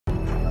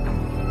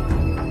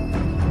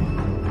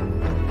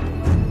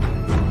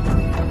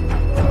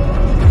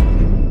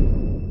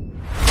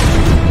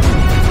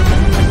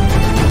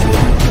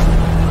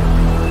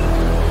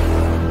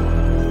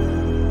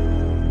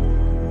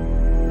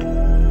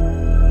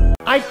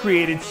I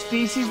created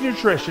Species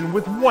Nutrition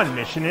with one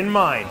mission in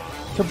mind: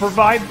 to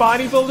provide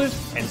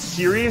bodybuilders and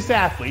serious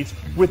athletes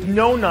with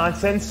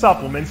no-nonsense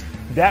supplements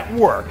that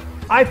work.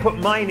 I put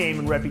my name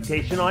and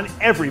reputation on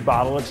every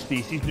bottle of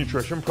Species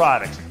Nutrition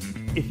products.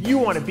 If you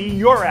want to be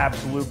your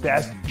absolute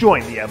best,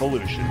 join the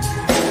evolution.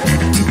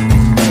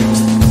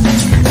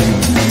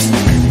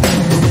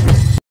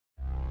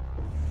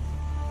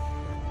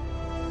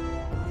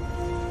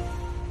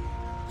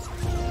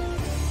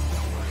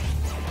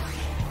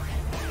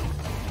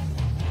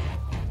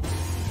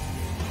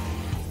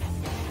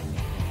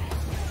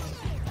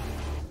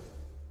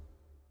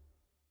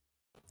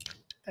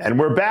 And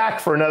we're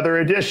back for another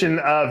edition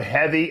of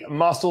Heavy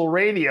Muscle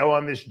Radio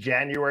on this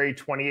January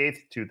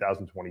 28th,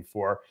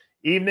 2024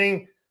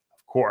 evening.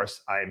 Of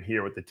course, I am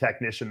here with the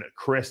technician,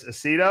 Chris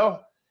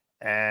Aceto.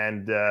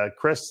 And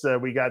Chris,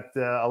 we got,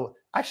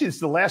 actually, it's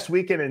the last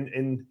weekend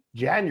in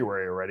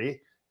January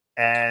already.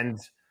 And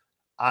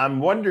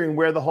I'm wondering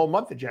where the whole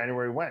month of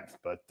January went.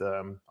 But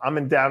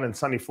I'm down in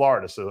sunny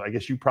Florida, so I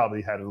guess you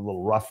probably had it a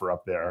little rougher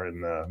up there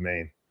in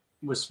Maine.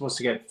 We're supposed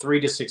to get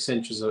 3 to 6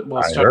 inches of,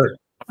 well, I heard.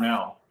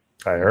 Now.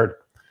 I heard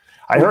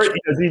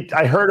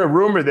a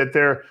rumor that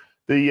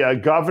the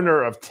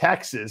governor of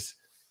Texas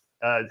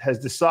has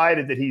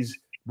decided that he's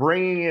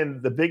bringing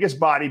in the biggest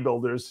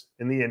bodybuilders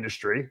in the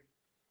industry,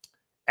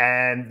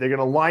 and they're going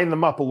to line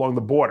them up along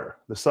the border,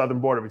 the southern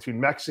border between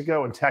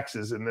Mexico and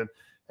Texas, and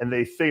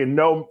they figure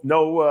no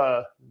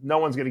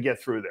one's going to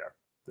get through there.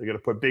 They're going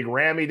to put Big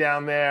Ramy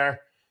down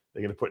there.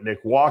 They're going to put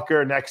Nick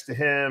Walker next to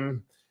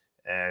him,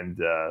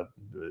 and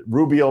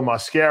Rubio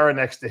Mascara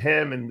next to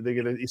him, and they're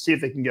going to see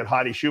if they can get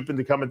Hadi Choopan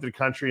to come into the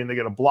country, and they're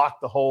going to block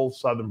the whole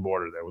southern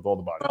border there with all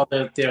the bodies.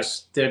 Well,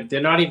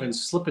 they're not even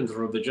slipping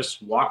through; they're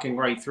just walking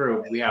right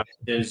through.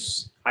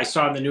 I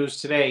saw in the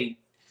news today,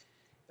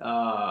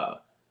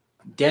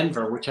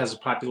 Denver, which has a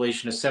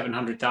population of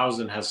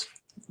 700,000,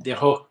 they're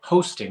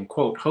hosting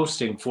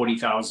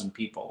 40,000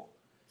 people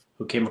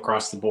who came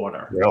across the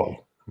border. Really?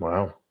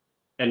 Wow!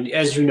 And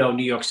as you know,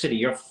 New York City,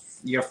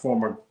 your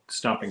former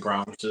stomping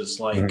grounds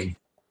is like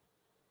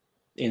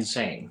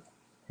insane.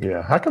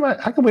 Yeah. How come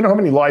we don't have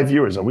any live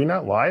viewers? Are we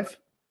not live?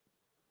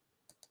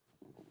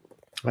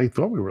 I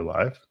thought we were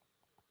live.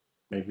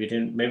 Maybe it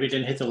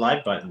didn't hit the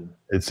live button.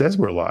 It says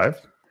we're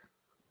live.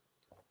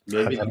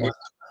 Maybe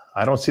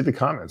I don't see the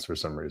comments for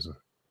some reason.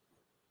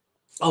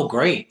 Oh,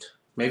 great.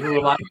 Maybe we're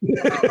live.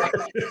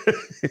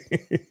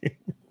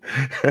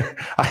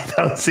 I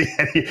don't see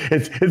any.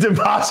 It's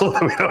impossible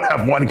that we don't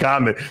have one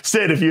comment.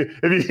 Sid, if you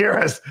hear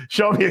us,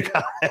 show me a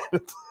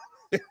comment.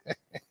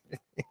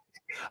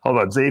 Hold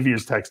on,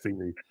 Xavier's texting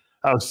me.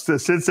 Oh,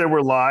 Sid said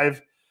we're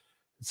live.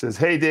 It says,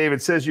 "Hey Dave,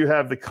 it says you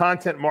have the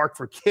content marked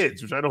for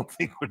kids, which I don't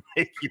think would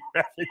make you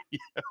revenue."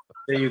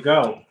 There you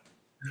go.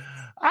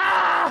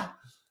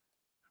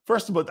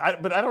 First of all,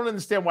 but I don't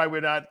understand why we're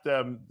not.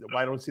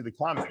 Why I don't see the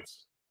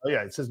comments. Oh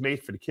yeah, it says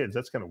made for the kids.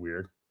 That's kind of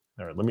weird.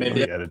 All right, let me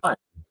edit.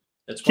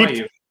 That's why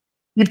you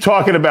keep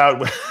talking about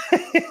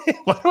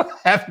what do I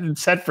have it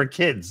set for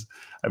kids.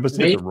 I must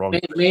have the wrong.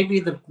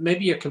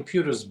 Maybe your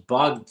computer's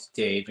bugged,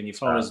 Dave, and your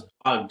phone is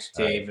bugged,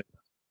 Dave. And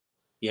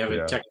you have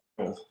a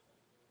technical.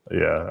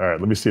 Yeah. All right.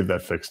 Let me see if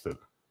that fixed it.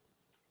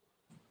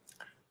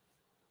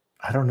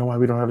 I don't know why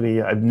we don't have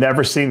any. I've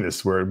never seen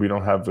this where we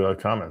don't have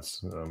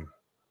comments.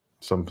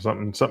 Something's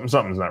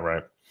not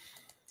right.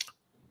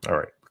 All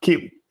right.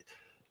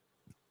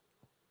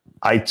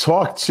 I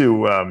talked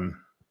to.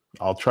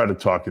 I'll try to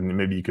talk, and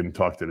maybe you can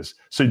talk to this.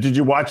 So, did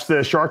you watch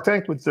the Shark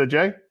Tank with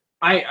Jay?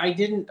 I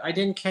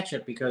didn't catch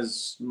it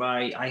because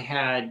I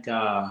had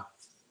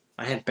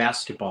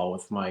basketball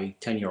with my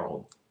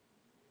 10-year-old.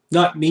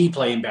 Not me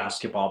playing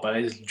basketball, but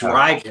I just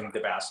drive him to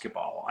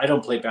basketball. I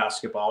don't play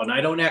basketball, and I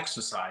don't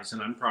exercise,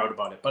 and I'm proud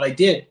about it. But I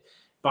did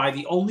buy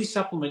the only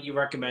supplement you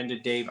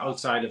recommended, Dave,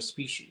 outside of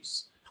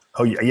Species.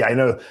 Oh yeah, I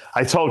know.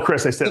 I told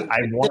Chris. I said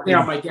I want it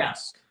on my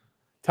desk.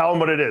 Tell him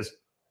what it is.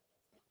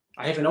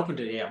 I haven't opened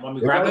it yet. Want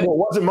me to grab it? It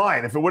wasn't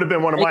mine. If it would have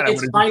been one of mine,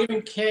 it's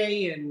vitamin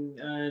K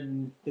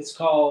and it's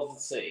called,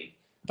 let's see,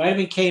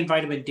 vitamin K and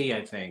vitamin D,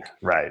 I think.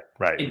 Right.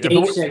 And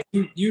Dave said,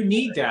 you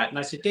need that. And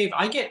I said, Dave,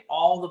 I get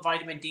all the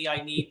vitamin D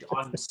I need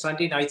on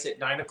Sunday nights at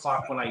 9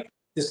 o'clock when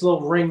this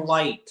little ring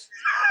light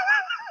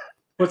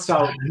puts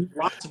out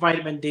lots of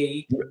vitamin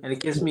D, and it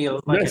gives me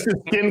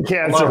skin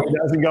cancer. If it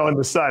doesn't go in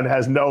the sun,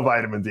 has no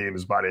vitamin D in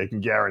his body. I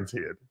can guarantee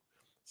it.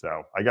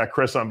 So I got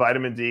Chris on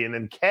vitamin D, and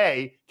then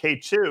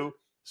K2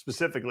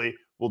 specifically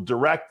will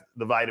direct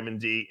the vitamin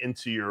D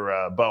into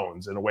your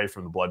bones and away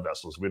from the blood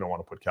vessels. We don't want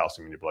to put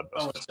calcium in your blood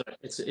vessels. Oh,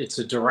 it's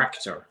a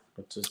director.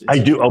 I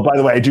do. Oh, by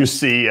the way, I do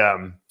see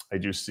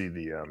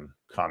the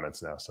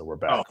comments now, so we're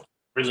back. Oh,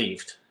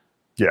 relieved.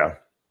 Yeah.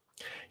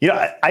 You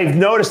know, I've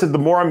noticed that the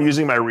more I'm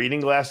using my reading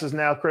glasses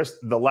now, Chris,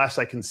 the less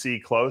I can see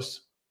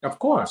close. Of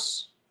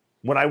course.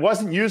 When I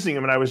wasn't using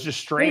them and I was just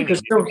straining, you can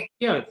still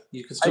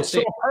I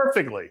saw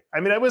perfectly. I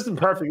mean, I wasn't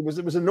perfect.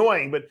 It was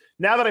annoying, but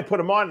now that I put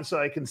them on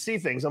so I can see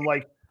things, I'm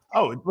like,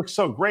 oh, it looks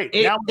so great.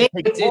 Now when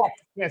I take it off,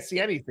 you can't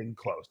see anything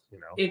close. You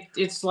know,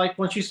 it's like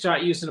once you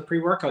start using a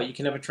pre-workout, you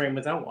can never train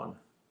without one.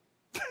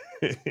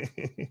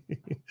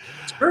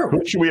 True.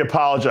 Who should we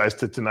apologize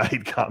to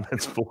tonight?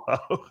 Comments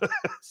below.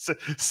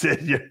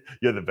 Sid,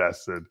 you're the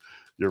best, Sid.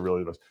 You're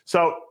really the best.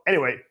 So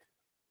anyway,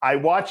 I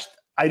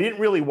didn't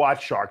really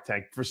watch Shark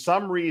Tank. For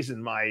some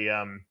reason,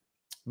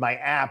 my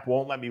app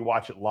won't let me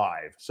watch it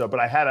live. So, but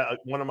I had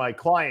one of my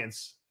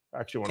clients,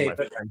 actually one of my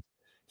friends,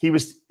 he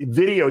was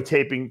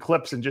videotaping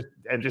clips and just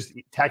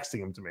texting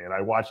them to me, and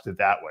I watched it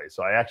that way.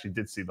 So I actually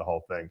did see the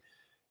whole thing.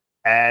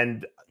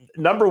 And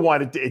number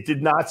one, it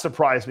did not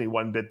surprise me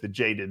one bit that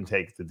Jay didn't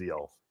take the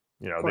deal.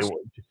 You know,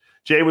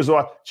 Jay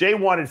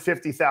wanted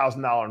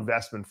 $50,000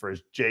 investment for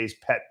Jay's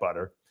Pet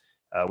Butter,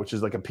 which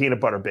is like a peanut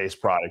butter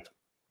based product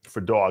for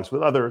dogs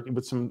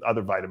with some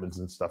other vitamins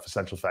and stuff,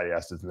 essential fatty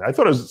acids. And I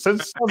thought it was.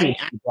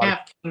 I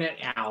have peanut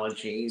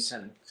allergies,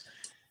 and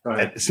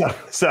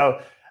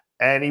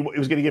and he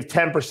was going to give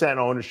 10%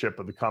 ownership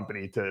of the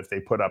company if they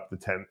put up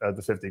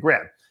the 50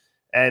 grand.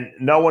 And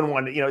no one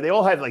wanted, they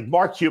all had, like,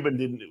 Mark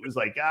Cuban it was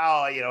like,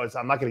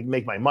 I'm not going to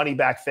make my money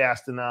back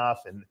fast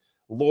enough. And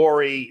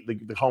Lori,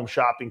 the home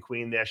shopping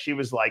queen there, she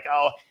was like,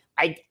 oh,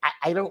 I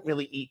don't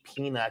really eat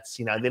peanuts.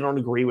 They don't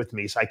agree with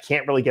me, so I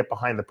can't really get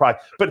behind the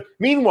product. But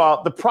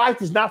meanwhile, the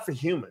product is not for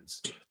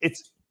humans.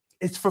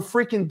 It's for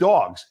freaking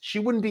dogs. She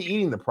wouldn't be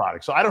eating the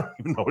product. So I don't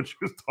even know what she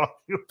was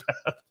talking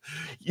about.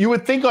 You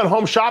would think on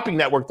Home Shopping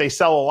Network, they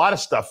sell a lot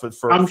of stuff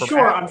for I'm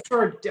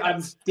sure,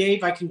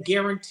 Dave, I can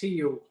guarantee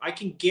you,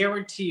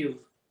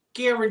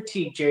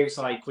 Jay's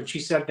like, when she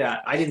said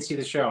that, I didn't see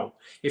the show.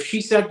 If she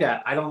said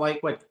that, I don't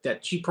like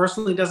that she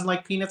personally doesn't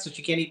like peanuts, so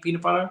she can't eat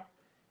peanut butter.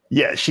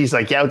 Yeah, she's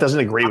like, it doesn't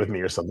agree with me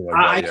or something like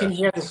that. I can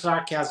hear the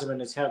sarcasm in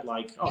his head,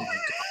 like, oh my God.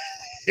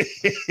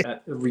 A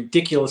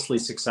ridiculously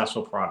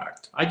successful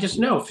product. I just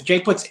know if Jay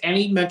puts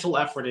any mental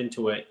effort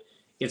into it,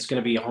 it's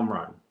going to be a home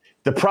run.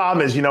 The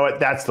problem is,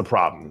 that's the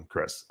problem,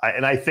 Chris.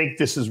 I think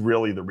this is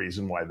really the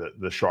reason why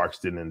the Sharks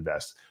didn't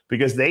invest,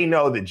 because they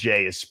know that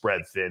Jay is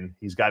spread thin.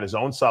 He's got his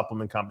own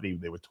supplement company.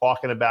 They were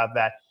talking about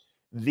that.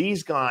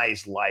 These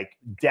guys like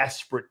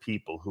desperate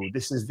people who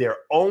this is their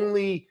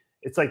only.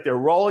 It's like they're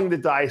rolling the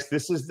dice.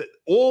 This is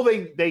all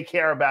they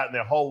care about in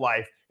their whole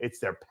life. It's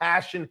their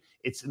passion.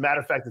 It's a matter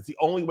of fact, it's the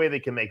only way they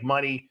can make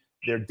money.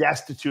 They're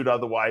destitute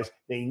otherwise.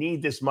 They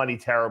need this money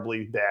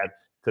terribly bad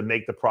to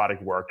make the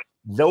product work.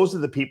 Those are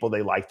the people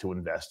they like to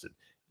invest in.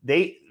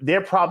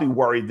 They're probably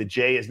worried that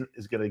Jay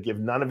is going to give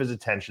none of his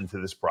attention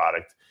to this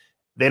product.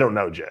 They don't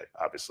know Jay,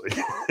 obviously,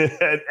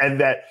 and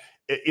that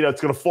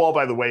it's going to fall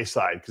by the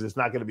wayside because it's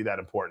not going to be that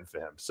important for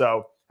him.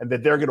 So, and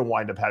that they're going to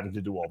wind up having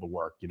to do all the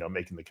work,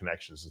 making the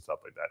connections and stuff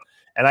like that.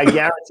 And I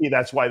guarantee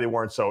that's why they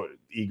weren't so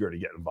eager to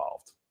get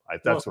involved.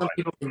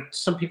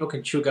 Some people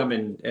can chew gum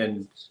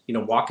and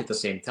walk at the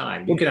same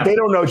time. They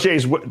don't know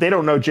Jay's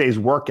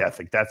work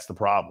ethic. That's the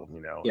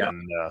problem, Yeah.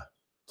 And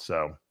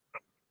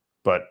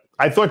but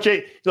I thought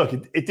Jay. Look,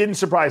 it didn't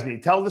surprise me.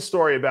 Tell the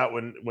story about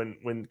when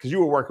because you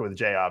were working with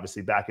Jay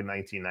obviously back in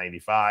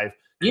 1995.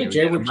 Yeah,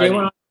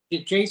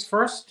 Jay's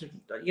first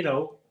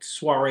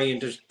soiree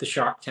into the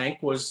Shark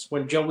Tank was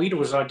when Joe Weider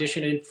was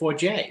auditioning for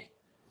Jay.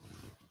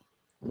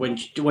 When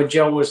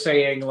Joe was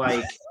saying,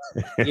 like,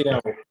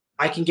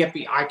 I can get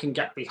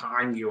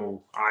behind you.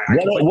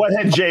 What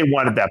had Jay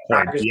won at that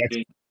point?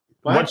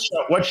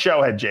 What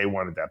show had Jay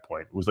won at that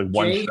point? It was like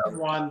one Jay show.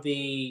 won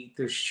the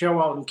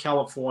show out in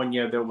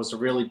California. There was a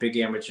really big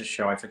amateur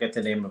show. I forget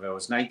the name of it. It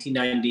was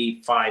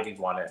 1995. He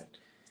won it.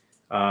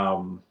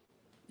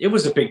 It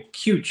was a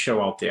huge show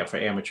out there for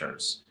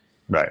amateurs.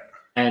 Right.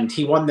 And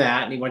he won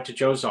that, and he went to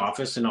Joe's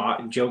office, and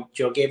Joe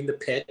gave him the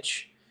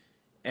pitch.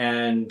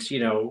 And,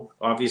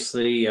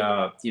 obviously,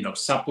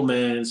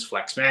 supplements,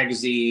 Flex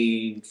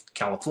Magazine,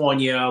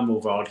 California,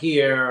 move out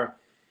here,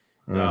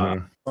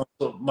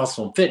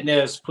 muscle and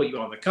fitness, put you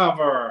on the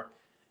cover,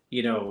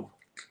 and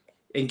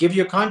give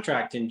you a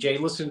contract. And Jay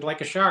listened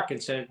like a shark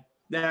and said,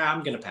 nah,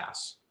 I'm going to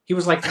pass. He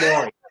was like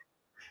Lori.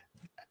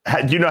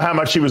 Do you know how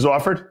much he was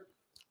offered?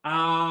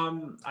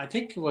 I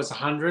think it was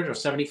 100 or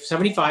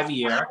 75 a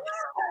year.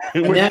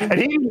 And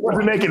he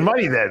wasn't making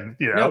money then,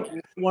 No,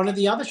 one of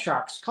the other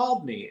sharks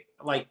called me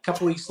like a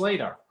couple weeks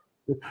later.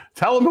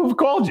 Tell him who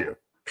called you.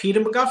 Peter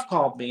McGuff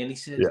called me, and he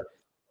said,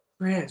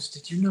 Chris,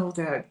 did you know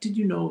that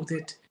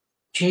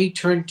Jay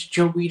turned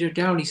Joe Weider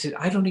down? He said,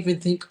 I don't even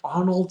think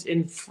Arnold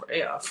and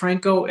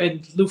Franco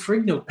and Lou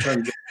Ferrigno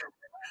turned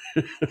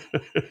Joe.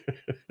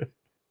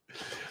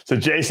 So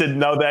Jay said,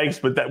 no, thanks.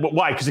 But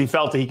why? Because he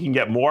felt that he can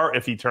get more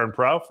if he turned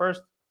pro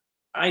first?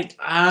 I think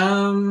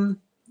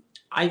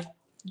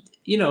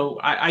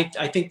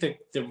that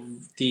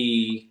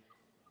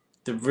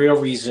the real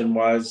reason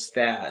was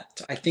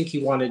that I think he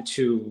wanted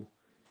to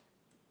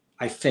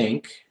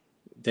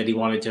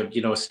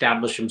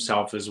establish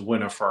himself as a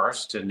winner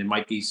first, and there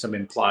might be some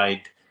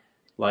implied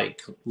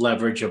like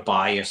leverage or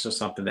bias or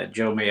something that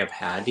Joe may have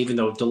had, even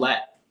though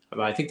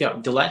I think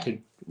that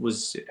Dillette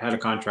had a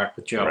contract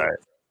with Joe.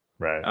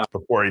 Right.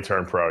 Before he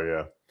turned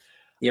pro,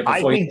 yeah.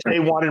 I think Jay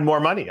wanted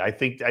more money. I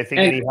think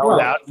he held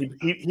out.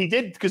 He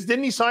did, because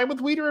didn't he sign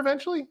with Weider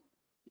eventually?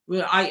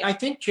 Well, I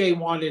think Jay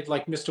wanted,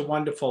 like Mr.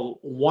 Wonderful,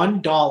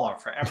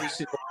 $1 for every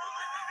single.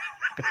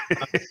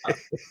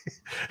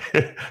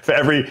 For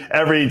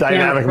every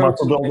dynamic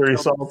muscle builder he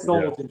sold.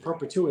 Sold in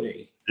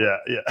perpetuity. Yeah,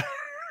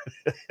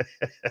 yeah.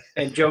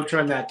 And Joe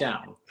turned that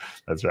down.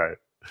 That's right.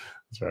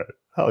 That's right.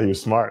 Oh, he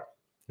was smart.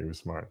 He was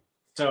smart.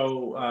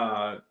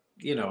 So,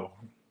 you know,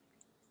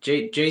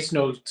 Jay's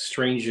no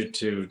stranger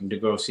to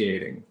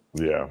negotiating.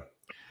 Yeah.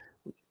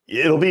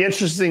 It'll be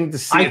interesting to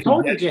see. I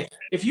told you, Jay,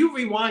 if you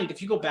rewind,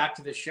 if you go back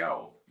to the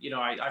show, you know,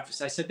 I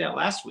said that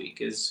last week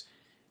is,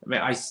 I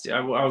mean, I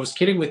was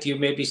kidding with you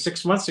maybe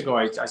 6 months ago.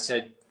 I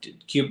said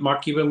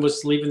Mark Cuban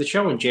was leaving the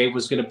show and Jay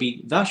was going to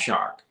be the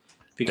Shark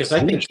because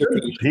I think he'd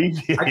be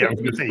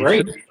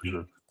great.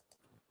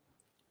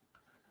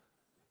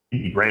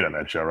 He'd be great on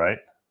that show, right?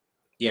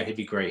 Yeah, he'd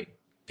be great.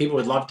 People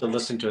would love to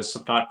listen to his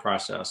thought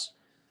process.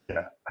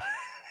 Yeah.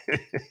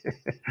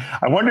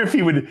 I wonder if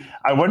he would,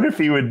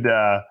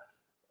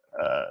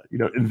 you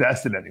know,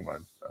 invest in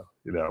anyone,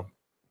 you know.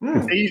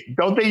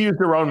 Don't they use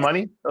their own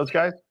money, those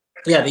guys?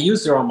 Yeah, they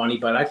use their own money,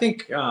 but I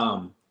think,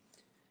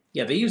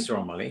 yeah, they use their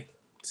own money.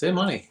 It's their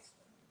money.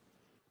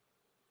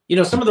 You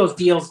know, some of those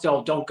deals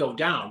don't go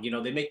down. You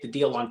know, they make the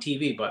deal on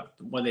TV, but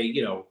when they,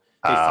 you know,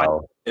 they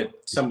find that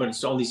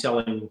somebody's only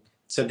selling,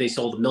 said they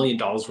sold $1 million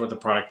worth of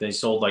product, they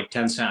sold like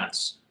 10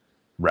 cents.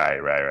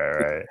 Right.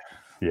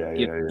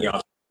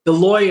 Yeah. The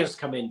lawyers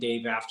come in,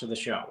 Dave, after the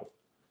show.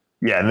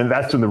 Yeah, and then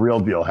that's when the real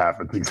deal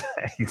happens.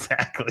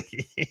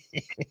 Exactly.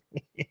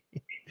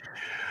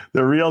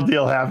 The real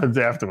deal happens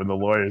after when the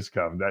lawyers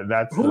come.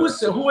 That's who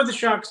were the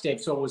Sharks,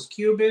 Dave? So it was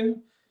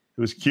Cuban.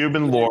 It was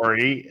Cuban,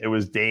 Laurie. It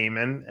was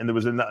Damon, and I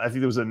think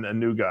there was a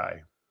new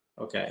guy.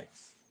 Okay.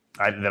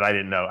 That I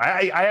didn't know.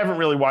 I haven't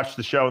really watched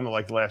the show in the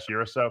last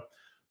year or so.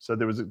 So I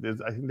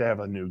think they have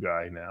a new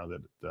guy now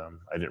that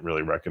I didn't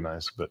really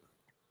recognize, but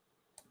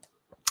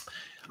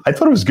I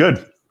thought it was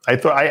good.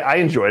 I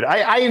enjoyed it.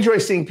 I enjoy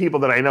seeing people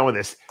that I know in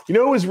this. You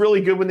know who was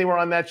really good when they were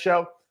on that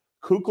show?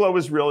 Kukla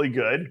was really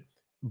good,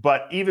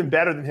 but even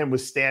better than him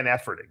was Stan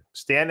Efferding.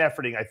 Stan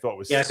Efferding, I thought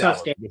was stellar.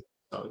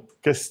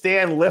 Because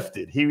Stan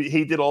lifted.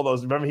 He did all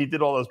those. Remember, he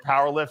did all those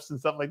power lifts and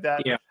stuff like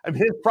that. Yeah. I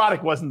mean, his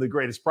product wasn't the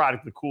greatest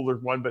product, the cooler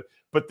one,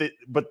 but the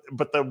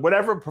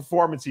whatever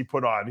performance he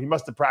put on, he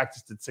must have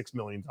practiced it 6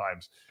 million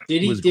times.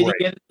 Did he get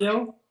it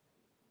though?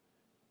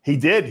 He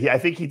did. I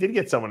think he did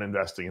get someone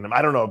investing in him.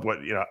 I don't know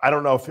I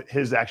don't know if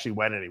his actually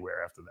went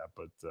anywhere after that,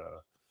 but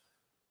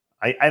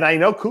I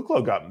know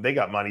Kukla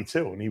got money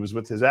too, and he was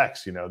with his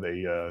ex. You know,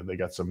 they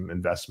got some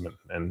investment,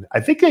 and I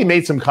think they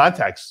made some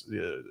contacts.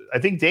 I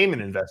think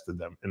Damon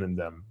invested in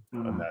them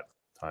on that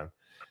time.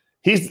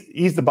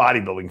 He's the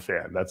bodybuilding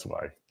fan. That's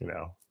why, you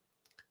know.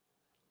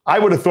 I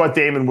would have thought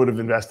Damon would have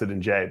invested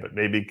in Jay, but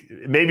maybe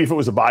if it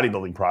was a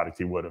bodybuilding product,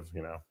 he would have.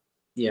 You know.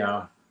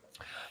 Yeah.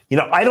 You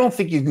know, I don't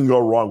think you can go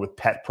wrong with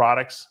pet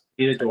products.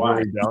 Neither do I.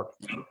 Really don't.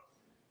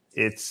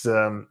 It's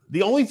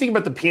the only thing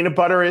about the peanut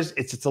butter is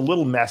it's a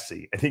little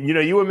messy. I think, you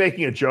know, you were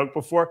making a joke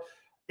before.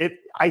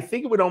 I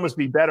think it would almost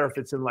be better if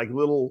it's in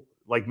little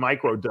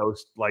micro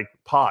dosed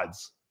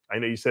pods. I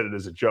know you said it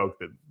as a joke,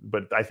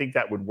 but I think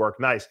that would work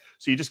nice.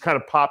 So you just kind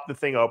of pop the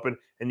thing open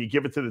and you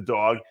give it to the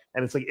dog,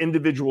 and it's like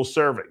individual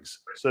servings,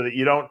 so that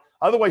you don't.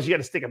 Otherwise, you got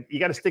to stick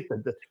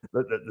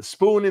the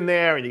spoon in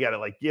there, and you got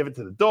to give it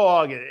to the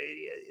dog.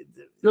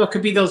 No, it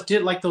could be those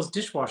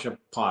dishwasher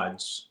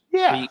pods.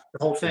 Yeah, the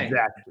whole thing.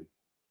 Exactly.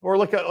 Or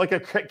like a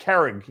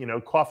Keurig, you know,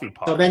 coffee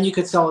pod. So then you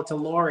could sell it to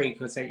Lori, who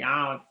could say,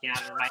 "Oh, yeah,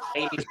 my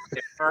ladies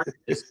first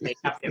just make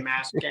up their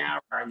mascara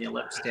and their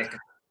lipstick."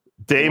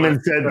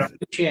 Damon said,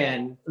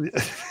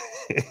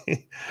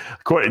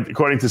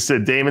 according to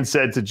Sid, Damon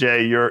said to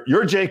Jay,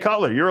 "You're Jay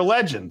Cutler. You're a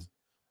legend,"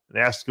 and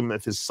asked him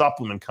if his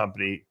supplement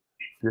company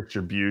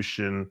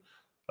distribution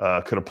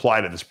could apply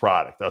to this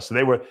product. So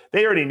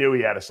they already knew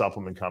he had a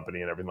supplement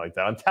company and everything like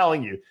that. I'm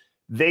telling you,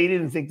 they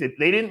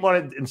didn't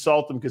want to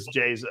insult him because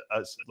Jay's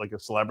a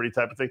celebrity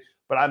type of thing.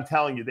 But I'm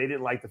telling you, they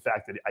didn't like the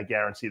fact that I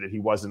guarantee that he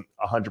wasn't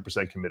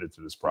 100% committed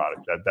to this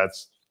product.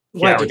 That's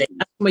why did they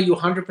ask him, are you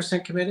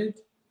 100% committed?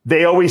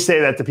 They always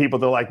say that to people.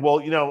 They're like,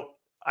 well, you know,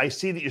 I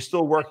see that you're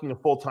still working a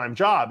full-time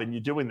job and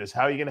you're doing this.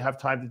 How are you going to have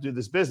time to do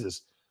this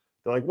business?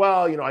 They're like,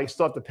 well, you know, I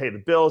still have to pay the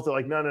bills. They're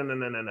like, no.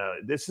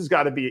 This has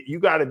got to be, you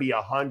got to be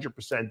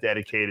 100%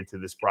 dedicated to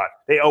this product.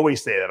 They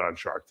always say that on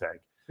Shark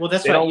Tank. Well,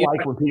 that's they don't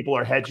like when people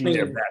are hedging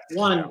their bets.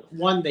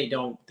 One, they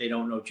don't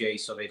know Jay,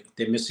 so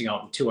they're missing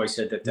out. And two, I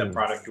said that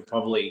product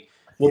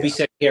will be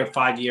set here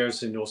 5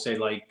 years, and we'll say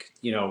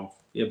you know,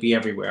 it'll be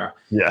everywhere.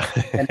 Yeah.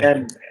 And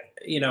then,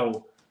 you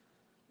know,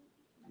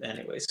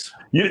 anyways.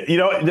 You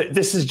know,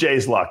 this is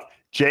Jay's luck.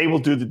 Jay will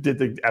did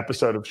the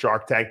episode of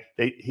Shark Tank.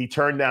 He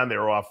turned down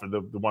their offer,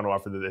 the one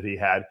offer that he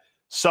had.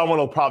 Someone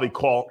will probably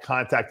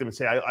contact him and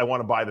say, I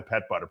want to buy the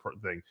pet butter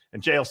kind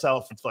and Jay will sell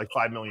it for like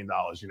 $5 million.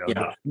 You know,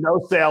 no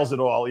sales at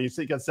all. You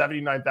got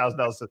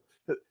 $79,000.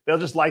 They'll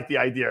just like the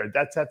idea.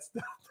 That's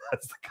the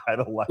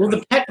kind of luck. Well,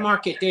 the pet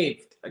market,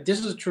 Dave. This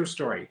is a true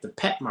story. The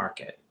pet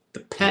market.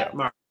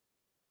 Market.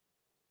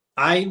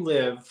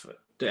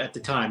 At the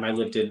time, I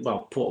lived in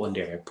Portland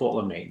area,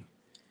 Portland, Maine,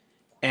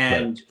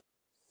 and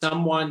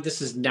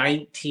this is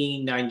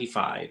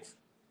 1995.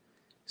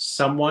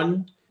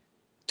 Someone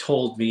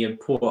told me in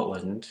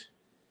Portland,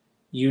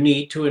 you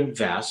need to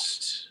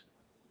invest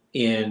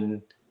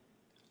in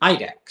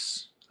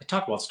IDEX. I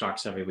talk about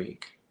stocks every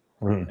week.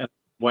 And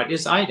what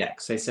is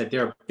IDEX? They said,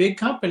 they're a big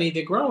company,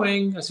 they're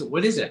growing. I said,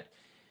 what is it?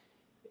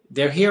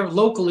 They're here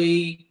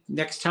locally,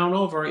 next town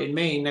over in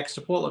Maine, next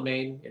to Portland,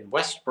 Maine, in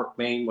Westbrook,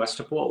 Maine, west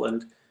of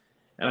Portland.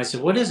 And I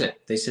said, what is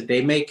it? They said,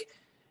 they make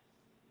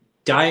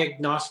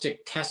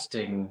diagnostic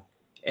testing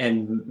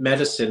and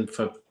medicine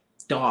for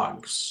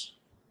dogs.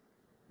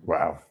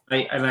 Wow.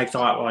 And I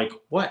thought, like,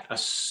 what a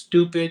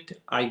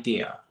stupid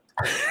idea.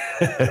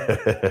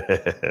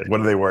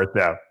 What are they worth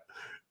now?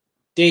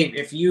 Dave,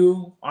 if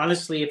you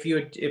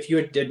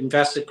had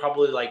invested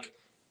probably like,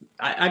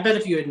 I bet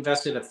if you had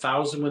invested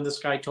 1,000 when this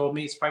guy told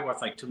me, it's probably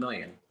worth like $2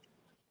 million.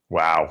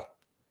 Wow.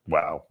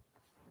 Wow.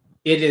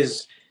 It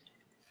is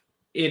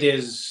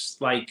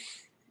like,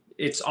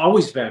 it's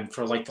always been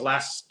for like the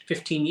last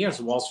 15 years,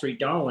 a Wall Street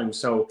darling.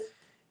 So,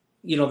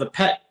 you know, the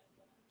pet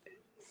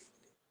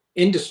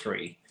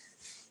industry,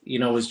 you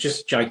know, is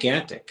just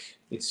gigantic.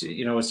 It's,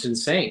 you know, it's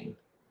insane.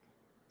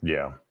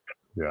 Yeah.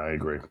 Yeah, I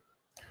agree.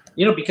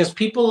 You know, because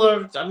people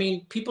are, I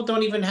mean, people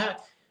don't even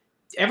have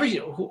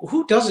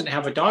who doesn't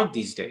have a dog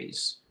these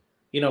days?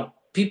 You know,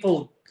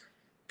 people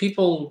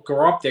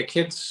grow up, their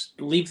kids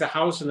leave the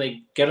house and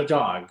they get a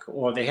dog,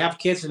 or they have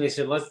kids and they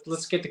say,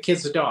 let's get the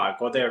kids a dog,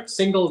 or they're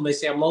single and they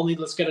say, I'm lonely,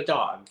 let's get a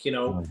dog, you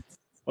know,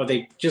 or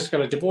they just got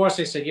a divorce.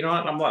 They said, you know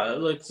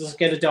what, let's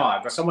get a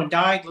dog, or someone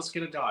died, let's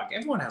get a dog.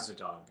 Everyone has a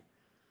dog.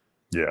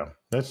 Yeah,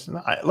 that's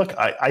not, look,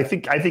 I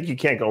think you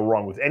can't go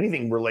wrong with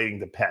anything relating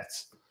to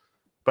pets.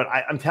 But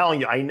I'm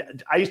telling you,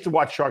 I used to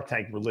watch Shark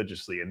Tank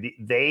religiously, and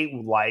they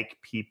like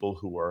people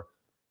who are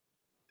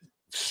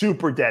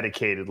super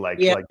dedicated. Like,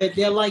 yeah,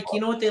 they're like, you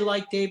know what they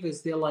like, Dave,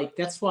 is they're like,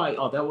 that's why.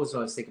 Oh, that was what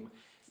I was thinking.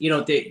 You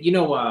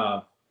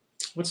know,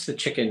 what's the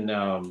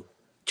chicken?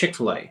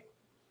 Chick-fil-A.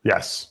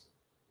 Yes.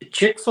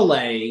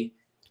 Chick-fil-A.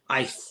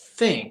 I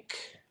think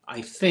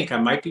I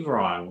might be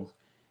wrong.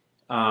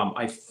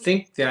 I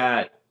think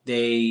that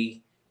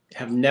they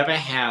have never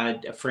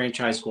had a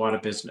franchise go out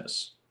of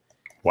business.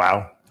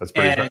 Wow, that's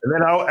pretty.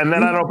 And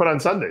then I'd open on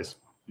Sundays.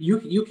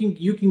 You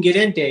can get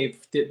in, Dave.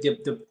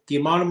 The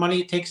amount of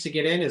money it takes to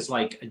get in is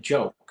like a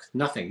joke.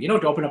 Nothing. You know,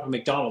 to open up a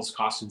McDonald's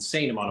costs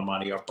insane amount of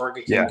money, or Burger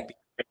King to be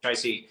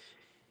franchisee.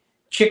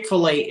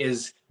 Chick-fil-A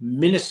is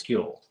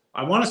minuscule.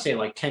 I want to say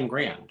like 10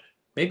 grand,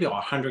 maybe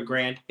 100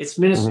 grand. It's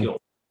minuscule,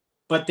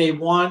 but they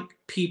want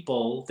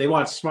people. They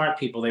want smart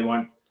people. They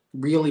want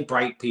really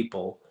bright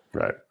people.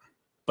 Right.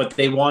 But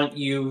they want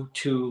you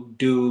to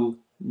do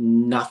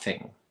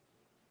nothing.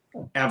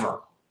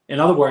 Ever.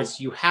 In other words,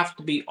 you have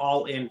to be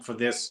all in for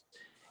this.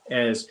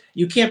 As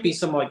you can't be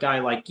some guy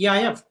like, yeah, I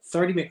have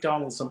 30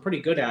 McDonald's, I'm pretty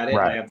good at it.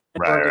 Right. I have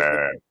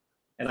Right.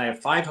 And I have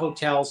 5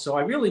 hotels, so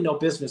I really know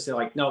business. They're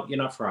like, no, you're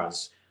not for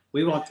us.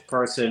 We want the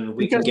person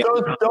we because can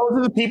get. Those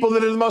are the people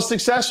that are the most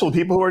successful,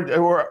 people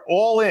who are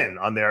all in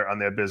on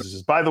their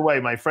businesses. By the way,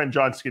 my friend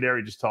John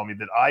Scuderi just told me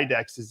that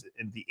IDEX is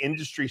in the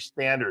industry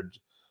standard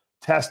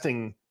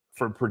testing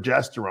for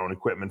progesterone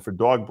equipment for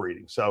dog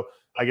breeding. So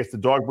I guess the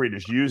dog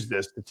breeders use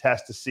this to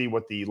test to see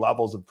what the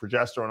levels of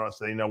progesterone are,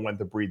 so they know when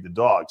to breed the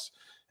dogs.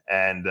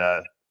 And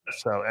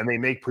and they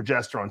make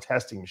progesterone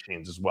testing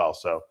machines as well.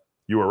 So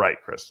you were right,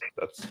 Chris.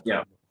 That's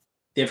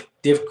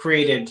They've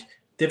created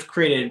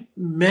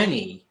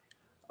many.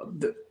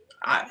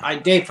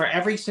 Dave, for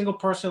every single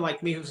person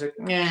like me who's like,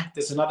 nah,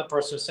 there's another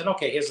person who said,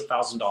 okay, here's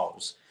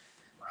 $1,000.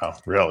 Wow,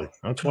 really?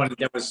 Okay.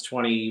 That was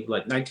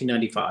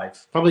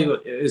 1995.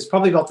 It was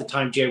probably about the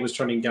time Jay was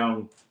turning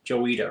down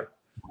Joe Eater.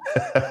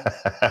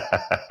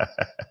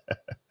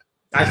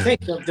 I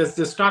think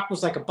the stock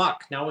was like $1.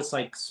 Now it's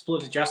like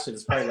split adjusted.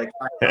 It's probably like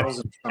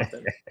 5,000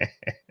 something.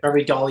 For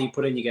every dollar you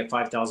put in, you get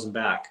 5,000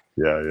 back.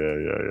 Yeah.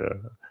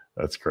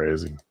 That's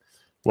crazy.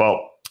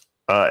 Well,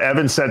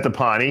 Evan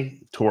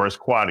Centopani tore his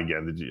quad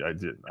again.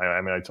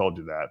 I told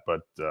you that,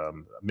 but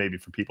maybe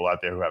for people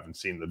out there who haven't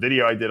seen the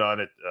video I did on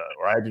it,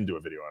 or I didn't do a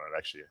video on it,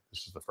 actually.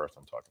 This is the first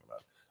I'm talking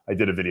about. I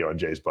did a video on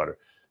Jay's Butter.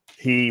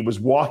 He was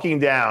walking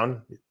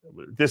down.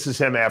 This is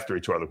him after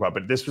he tore the quad,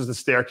 but this was the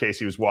staircase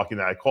he was walking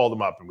down. I called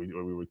him up, and we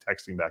were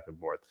texting back and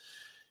forth.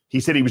 He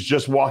said he was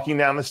just walking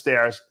down the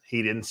stairs.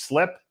 He didn't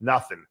slip,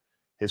 nothing.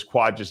 His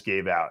quad just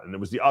gave out, and it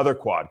was the other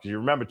quad. Because you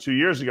remember 2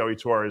 years ago, he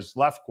tore his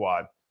left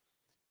quad,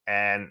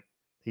 and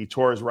he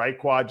tore his right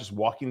quad just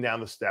walking down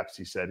the steps.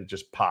 He said it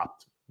just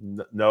popped.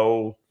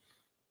 Nothing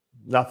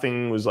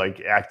was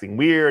like acting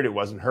weird. It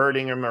wasn't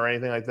hurting him or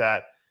anything like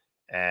that.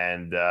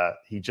 And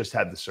he just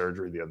had the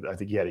surgery I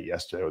think he had it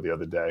yesterday or the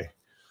other day.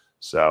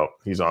 So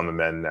he's on the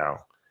mend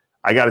now.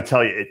 I got to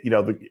tell you,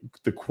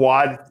 the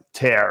quad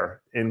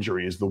tear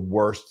injury is the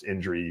worst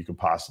injury you could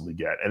possibly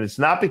get. And it's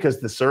not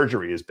because the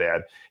surgery is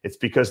bad. It's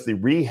because the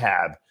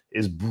rehab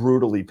is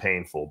brutally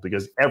painful,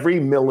 because every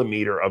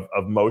millimeter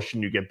of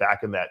motion you get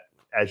back in that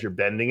as you're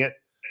bending it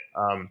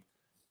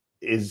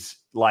is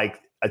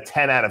like a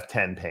 10 out of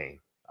 10 pain.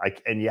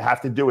 And you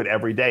have to do it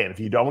every day. And if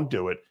you don't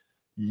do it,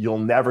 you'll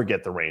never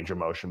get the range of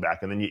motion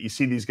back. And then you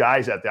see these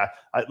guys out there.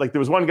 Like there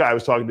was one guy I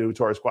was talking to who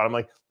tore his quad. I'm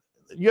like,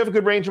 you have a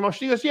good range of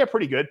motion? He goes, yeah,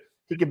 pretty good.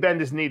 He can bend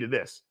his knee to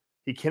this.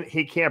 He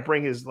can't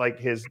bring his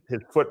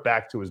foot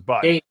back to his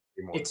butt. Hey,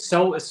 it's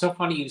so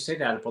funny you say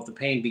that about the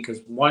pain, because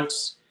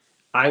once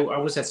I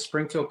was at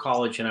Springfield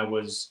College and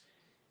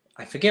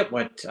I forget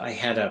what I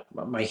had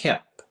my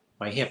hip,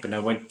 and I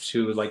went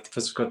to like the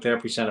physical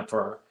therapy center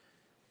for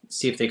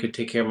see if they could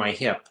take care of my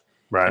hip.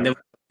 Right. And there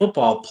was a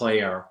football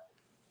player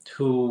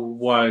who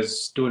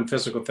was doing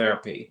physical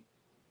therapy,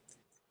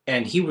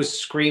 and he was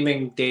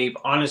screaming, Dave,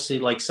 honestly,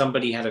 like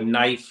somebody had a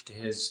knife to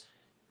his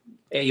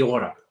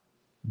aorta.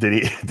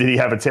 Did he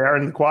have a tear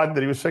in the quad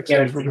that he was fixing?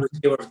 Yeah,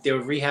 they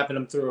were rehabbing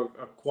him through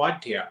a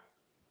quad tear.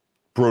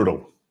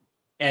 Brutal.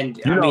 And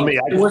you know me,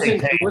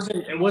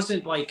 it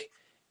wasn't like,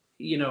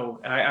 you know,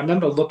 I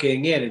remember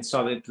looking in and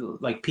saw that,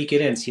 like,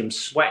 peeking in, see him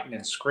sweating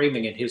and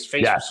screaming, and his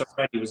face was so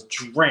red, he was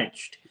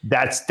drenched.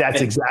 That's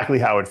exactly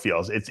how it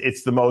feels.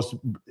 It's the most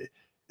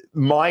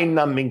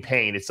mind-numbing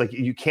pain. It's like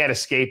you can't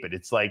escape it.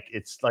 It's like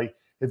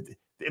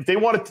if they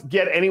wanted to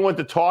get anyone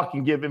to talk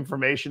and give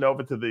information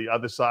over to the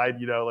other side,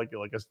 you know,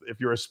 if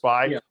you're a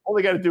spy, all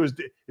they got to do is,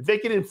 if they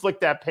can inflict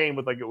that pain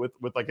with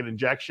an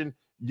injection,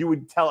 you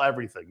would tell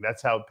everything.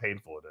 That's how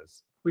painful it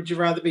is. Would you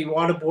rather be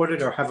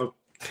waterboarded or have a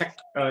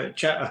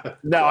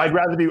No,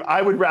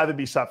 I would rather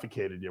be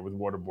suffocated with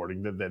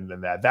waterboarding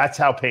than that. That's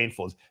how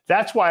painful it is.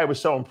 That's why I was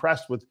so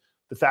impressed with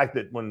the fact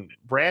that when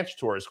Branch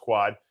tore his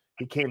quad,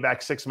 he came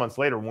back 6 months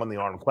later and won the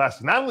Arnold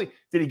Classic. Not only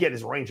did he get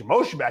his range of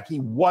motion back, he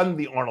won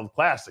the Arnold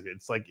Classic.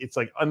 It's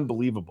like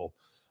unbelievable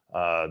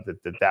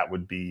that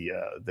would be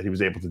that he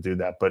was able to do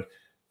that. But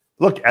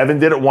look, Evan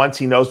did it once.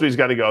 He knows what he's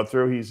got to go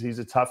through. He's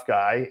a tough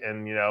guy,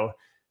 and you know,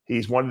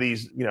 he's one of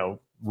these, you know,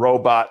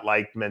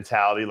 robot-like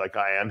mentality like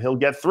I am. He'll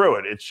get through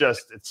it. It's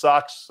just, it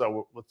sucks.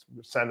 So let's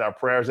send our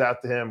prayers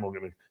out to him. We're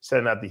going to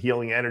send out the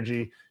healing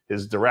energy,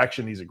 his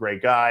direction. He's a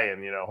great guy,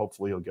 and you know,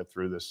 hopefully he'll get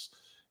through this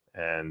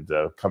and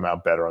come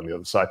out better on the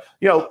other side.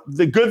 You know,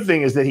 the good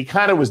thing is that he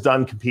kind of was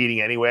done competing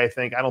anyway.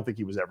 I don't think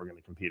he was ever going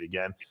to compete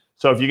again.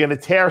 So if you're going to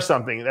tear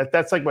something,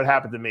 that's like what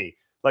happened to me.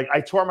 Like, I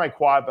tore my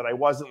quad, but I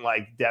wasn't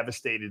like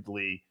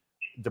devastatedly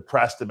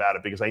depressed about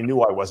it because I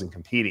knew I wasn't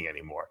competing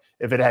anymore.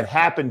 If it had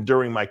happened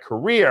during my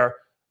career,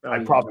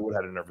 I probably would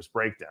have had a nervous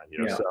breakdown, you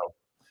know. Yeah. So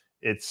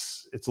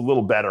it's a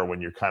little better when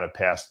you're kind of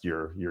past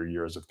your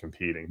years of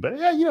competing. But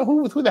yeah, you know,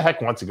 who the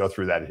heck wants to go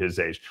through that at his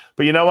age?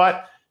 But you know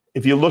what?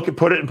 If you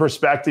put it in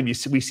perspective,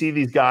 we see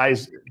these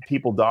guys,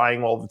 people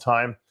dying all the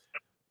time.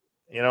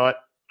 You know what?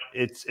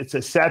 It's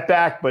a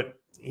setback, but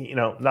you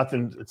know,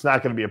 nothing. It's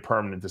not going to be a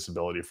permanent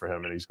disability for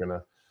him,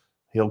 and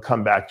he'll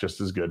come back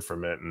just as good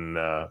from it. And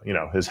you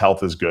know, his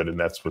health is good, and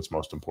that's what's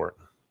most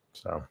important.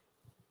 So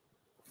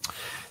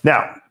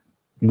now,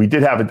 we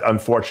did have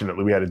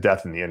unfortunately, we had a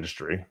death in the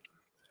industry,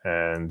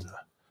 and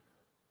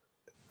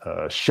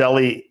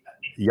Shelly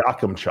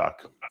Yakimchuk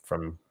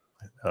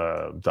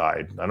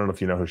died. I don't know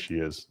if you know who she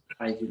is.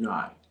 I do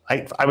not.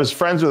 I was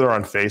friends with her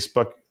on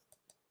Facebook.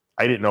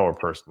 I didn't know her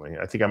personally.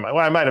 I think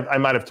I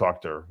might have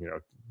talked to her, you know,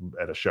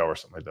 at a show or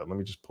something like that. Let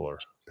me just pull her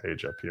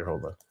page up here.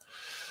 Hold on.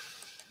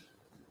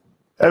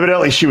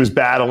 Evidently, she was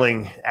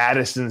battling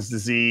Addison's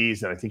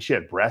disease, and I think she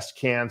had breast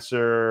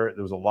cancer.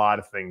 There was a lot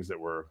of things that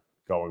were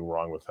going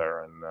wrong with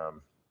her,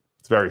 and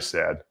it's very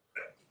sad.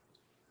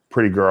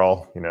 Pretty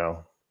girl, you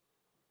know.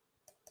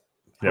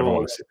 You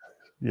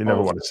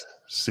never want to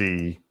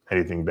see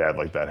anything bad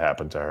like that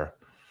happen to her.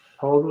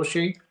 How old was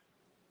she?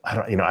 I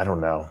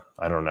don't know.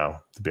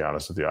 To be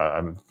honest with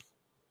you,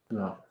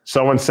 No.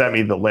 Someone sent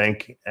me the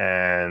link,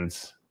 and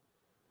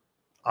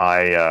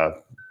I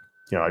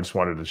just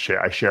wanted to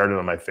share. I shared it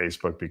on my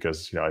Facebook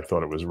because, you know, I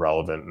thought it was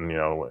relevant. And, you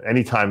know,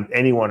 anytime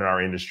anyone in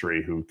our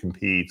industry who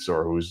competes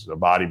or who's a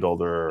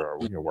bodybuilder or,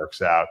 you know,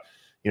 works out,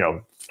 you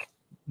know,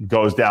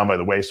 goes down by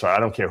the wayside, I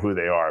don't care who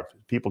they are.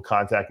 If people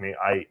contact me,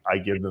 I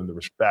give them the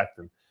respect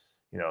and,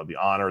 you know, the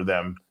honor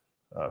them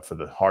for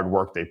the hard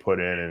work they put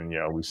in. And, you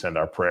know, we send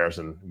our prayers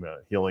and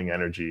healing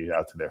energy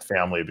out to their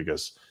family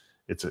because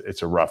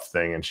it's a rough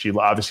thing. And she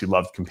obviously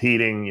loved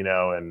competing, you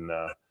know, and,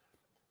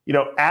 you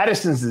know,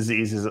 Addison's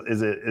disease is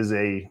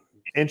a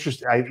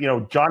interesting. You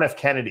know, John F.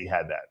 Kennedy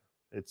had that.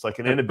 It's like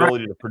an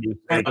inability to produce.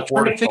 I'm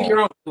trying to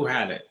figure out who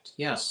had it.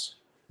 Yes.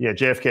 Yeah,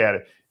 JFK had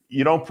it.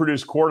 You don't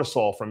produce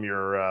cortisol from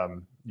your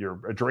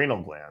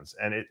adrenal glands,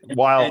 and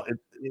while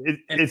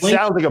it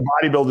sounds like a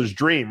bodybuilder's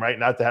dream, right?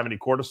 Not to have any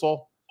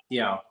cortisol.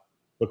 Yeah.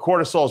 But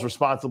cortisol is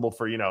responsible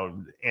for, you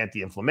know,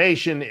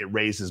 anti-inflammation. It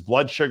raises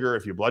blood sugar.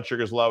 If your blood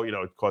sugar is low, you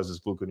know, it causes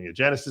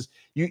gluconeogenesis.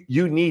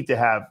 You need to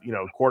have, you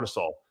know,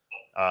 cortisol.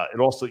 It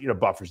also, you know,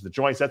 buffers the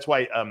joints. That's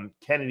why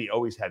Kennedy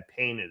always had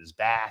pain in his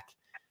back,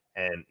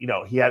 and you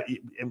know,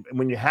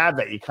 when you have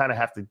that, you kind of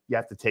have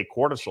to take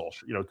cortisol,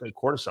 you know,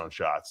 cortisone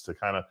shots to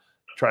kind of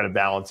try to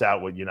balance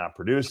out what you're not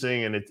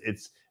producing, and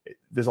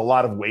there's a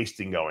lot of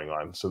wasting going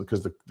on. So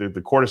because the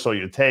cortisol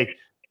you take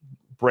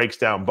breaks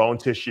down bone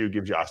tissue,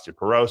 gives you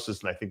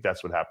osteoporosis, and I think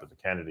that's what happened to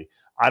Kennedy.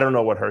 I don't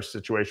know what her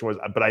situation was,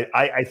 but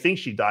I think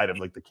she died of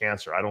like the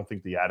cancer. I don't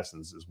think the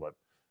Addison's is what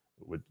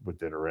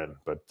did her in,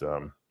 but.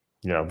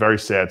 You know, very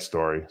sad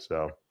story.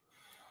 So,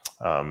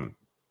 you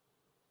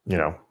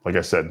know, like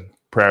I said,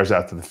 prayers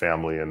out to the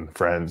family and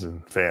friends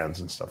and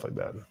fans and stuff like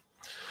that.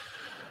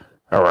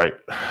 All right.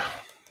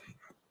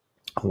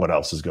 What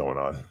else is going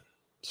on?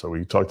 So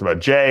we talked about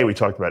Jay. We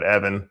talked about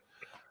Evan.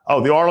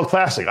 Oh, the Arnold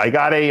Classic. I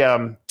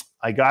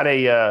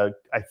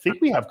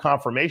think we have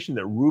confirmation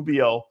that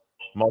Rubio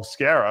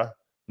Mosquera,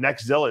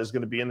 next Zilla, is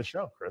going to be in the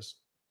show, Chris.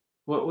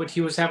 What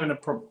he was having a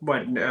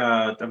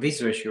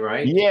visa issue,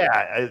 right?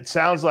 Yeah, it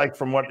sounds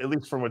like at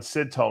least from what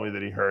Sid told me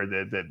that he heard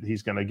that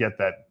he's going to get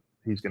the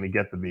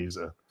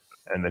visa,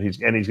 and that he's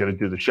going to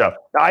do the show.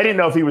 Now, I didn't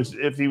know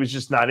if he was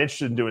just not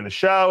interested in doing the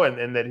show,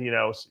 and that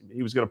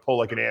he was going to pull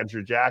like an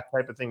Andrew Jack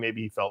type of thing.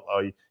 Maybe he felt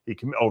he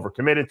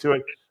overcommitted to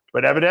it,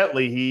 but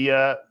evidently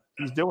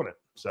he's doing it.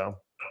 So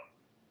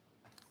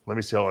let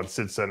me see. Hold on,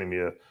 Sid's sending me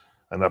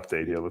an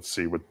update here. Let's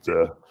see what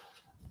the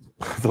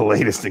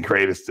latest and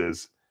greatest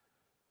is.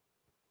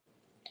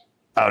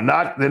 Oh,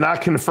 they're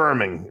not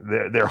confirming.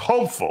 They're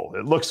hopeful.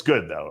 It looks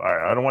good though. All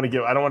right, I don't want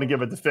to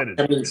give a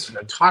definitive. I mean,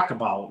 talk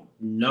about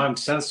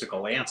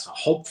nonsensical answer.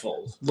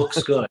 Hopeful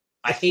looks good.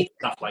 I hate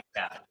stuff like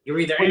that. You're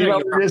either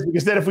it is,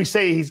 because then if we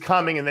say he's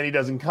coming and then he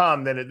doesn't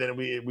come, then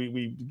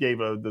we gave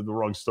the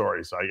wrong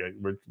story. So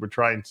we're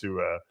trying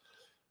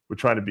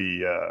to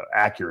be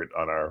accurate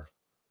on our.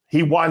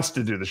 He wants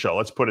to do the show.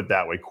 Let's put it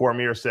that way.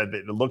 Cormier said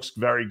that it looks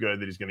very good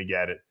that he's going to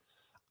get it.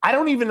 I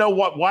don't even know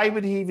why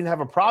would he even have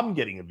a problem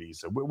getting a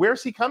visa?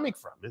 Where's he coming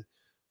from?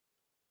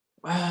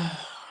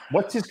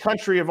 What's his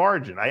country of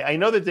origin? I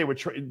know that they were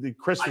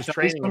Chris was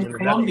training from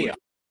Colombia.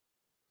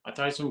 I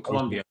thought he's from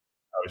Colombia.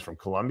 Oh, he's from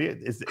Colombia.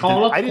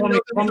 I didn't know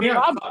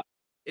Cormier.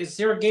 Is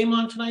there a game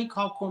on tonight?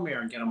 Call Cormier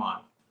and get him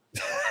on.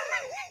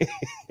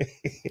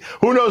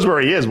 Who knows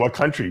where he is? What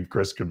country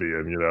Chris could be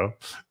in?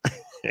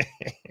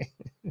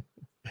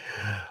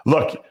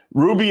 Look,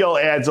 Rubio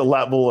adds a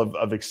level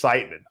of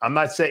excitement. I'm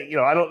not saying,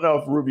 I don't know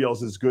if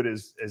Rubio's as good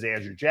as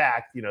Andrew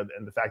Jack,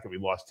 and the fact that we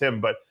lost him,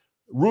 but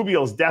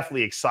Rubio's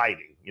definitely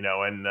exciting,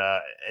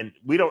 and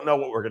we don't know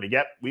what we're going to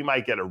get. We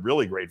might get a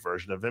really great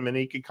version of him, and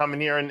he could come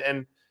in here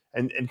and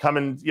come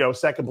in,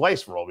 second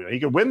place for all we know. He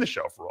could win the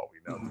show for all we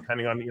know,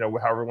 depending on,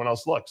 how everyone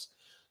else looks.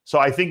 So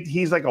I think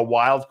he's like a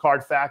wild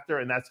card factor,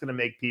 and that's going to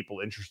make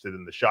people interested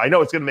in the show. I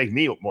know it's going to make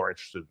me more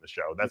interested in the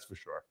show. That's for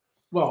sure.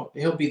 Well,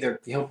 he'll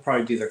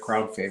probably be their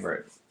crowd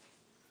favorite.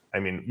 I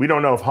mean, we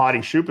don't know if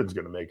Hadi Choopan's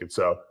going to make it.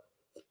 So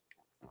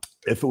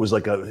if it was a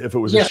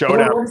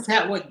showdown,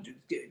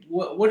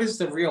 what is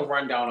the real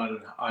rundown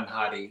on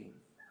Hadi?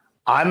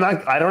 I don't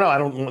know. I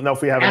don't know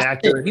if we have an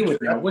actor. He would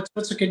know.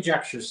 What's the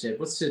conjecture, Sid?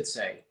 What's Sid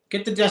say?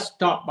 Get the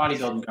desktop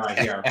bodybuilding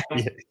guy here.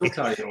 He'll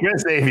tell you. Get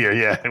Xavier,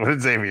 yeah. What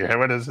has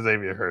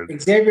Xavier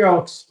heard? Xavier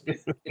will say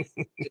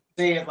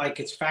it like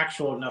it's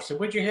factual enough. So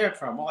where'd you hear it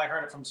from? Well, I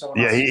heard it from someone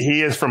else. Yeah,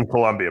 he is from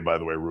Colombia, by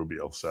the way,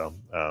 Rubio. So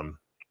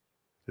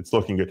it's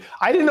looking good.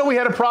 I didn't know we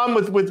had a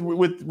problem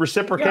with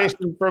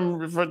reciprocation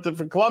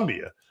from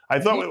Colombia. I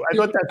thought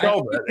that's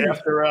over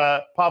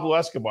after Pablo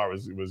Escobar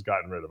was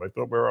gotten rid of. I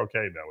thought we were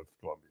okay now with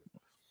Colombia.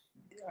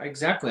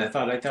 Exactly. I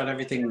thought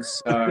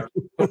everything's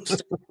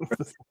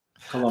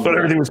I thought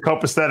everything was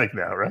copacetic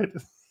now, right?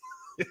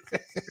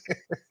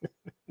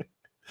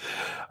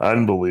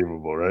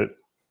 Unbelievable, right?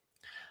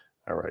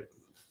 All right.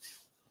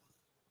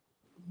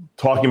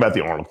 Talking about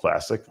the Arnold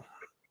Classic,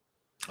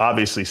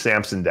 obviously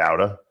Samson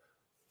Dauda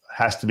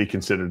has to be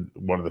considered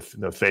one of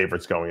the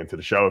favorites going into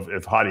the show.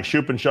 If Hadi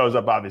Choopan shows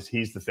up, obviously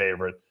he's the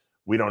favorite.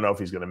 We don't know if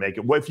he's going to make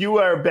it. Well, if you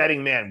are a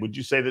betting man, would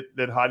you say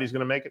that Hadi's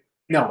going to make it?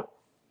 No.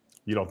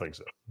 You don't think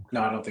so?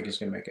 No, I don't think he's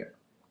going to make it.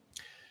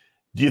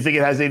 Do you think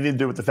it has anything to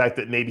do with the fact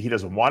that maybe he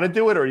doesn't want to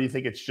do it, or do you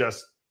think it's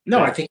just?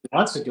 No, I think he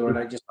wants to do it.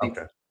 I just think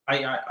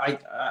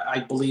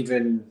I believe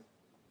in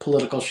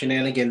political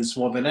shenanigans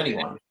more than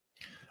anyone.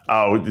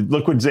 Oh,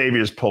 look what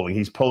Xavier's pulling.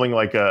 He's pulling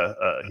like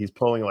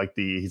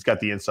he's got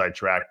the inside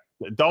track.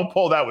 Don't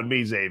pull that with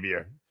me,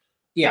 Xavier.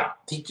 Yeah,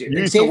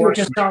 Xavier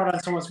just saw it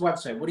on someone's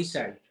website. What'd he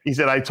say? He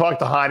said, "I talked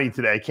to Hadi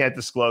today. I can't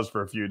disclose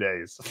for a few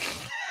days."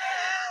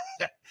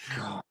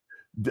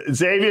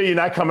 Xavier, you're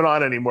not coming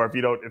on anymore if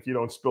you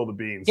don't spill the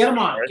beans. Get him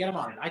on. Right? Get him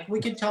on. We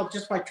can tell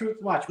just by Truth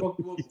Watch.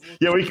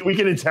 Yeah, we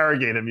can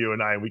interrogate him, you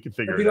and I, and we can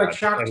figure it out. Like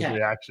Shark Tank.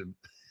 Reaction.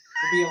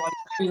 It'll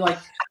be like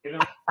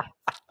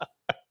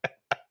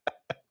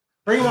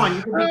bring him on.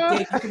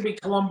 You can be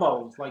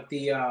Columbo, like the.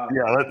 Yeah,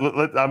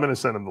 I'm going to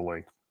send him the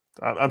link.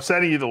 I'm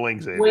sending you the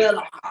link, Xavier.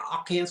 Well,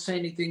 I can't say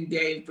anything,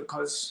 Dave,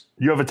 because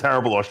you have a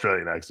terrible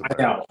Australian accent.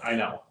 I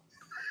know.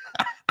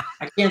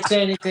 I can't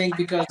say anything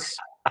because.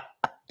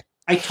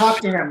 I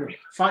talked to him.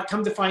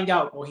 Come to find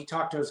out, well, he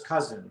talked to his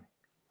cousin.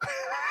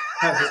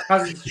 His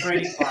cousin's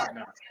training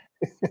partner.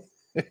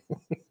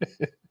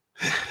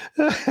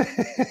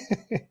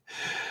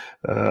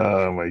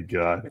 Oh my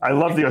God! I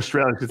love the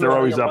Australians because they're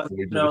always up when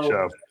we do the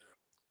show.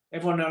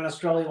 Everyone in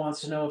Australia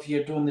wants to know if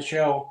you're doing the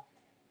show.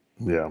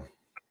 Yeah.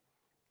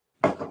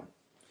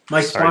 My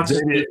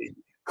sponsor. Right,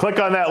 click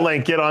on that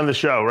link. Get on the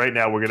show right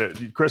now.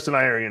 Chris and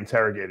I are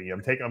interrogating you.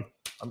 I'm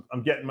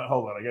getting my.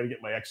 Hold on. I got to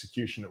get my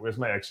executioner. Where's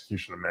my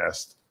executioner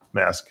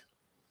mask?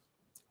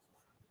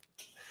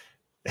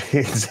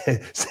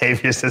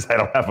 Xavier says, "I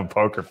don't have a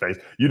poker face."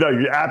 You know,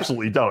 you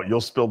absolutely don't.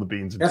 You'll spill the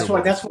beans. That's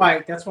why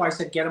I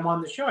said get him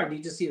on the show. I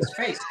need to see his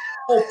face. The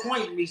whole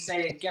point of me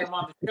saying get him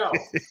on the show.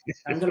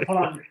 I'm going to put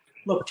on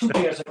 2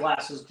 pairs of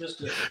glasses just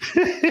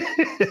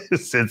to.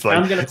 Since like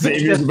I'm going to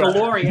pitch this to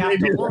Lori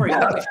after Lori.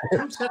 Look at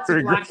 2 sets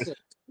of glasses.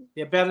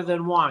 They're better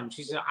than one.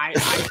 She said, I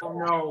don't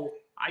know.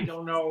 I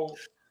don't know.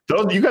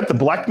 You got the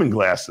Blackman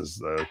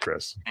glasses,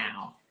 Chris.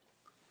 Now.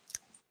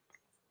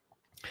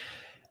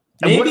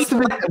 And what's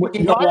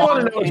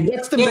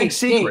the big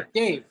secret?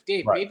 Dave,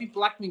 right. Maybe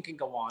Blackman can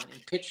go on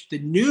and pitch the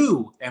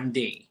new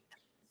MD.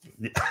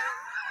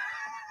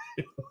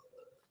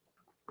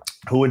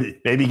 Who would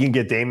maybe he can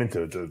get Damon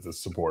to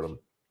support him?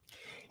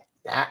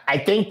 I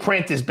think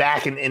print is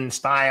back in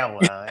style.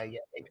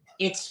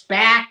 It's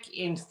back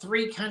in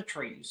 3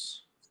 countries.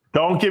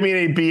 Don't give me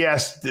any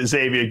BS,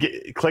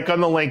 Xavier. Click on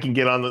the link and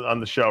get on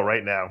the show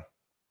right now.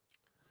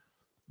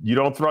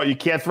 You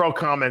can't throw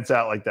comments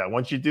out like that.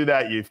 Once you do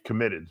that, you've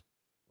committed.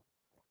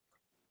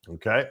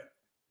 Okay.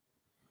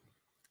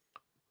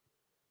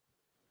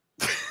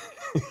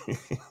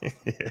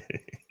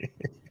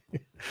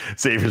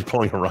 Xavier's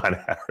pulling a Ron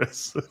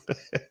Harris.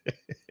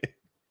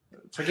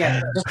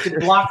 Forget it. Just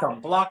block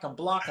him.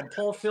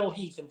 Pull Phil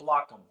Heath and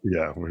block him.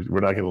 Yeah, we're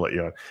not going to let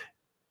you on.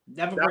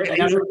 I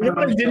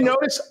didn't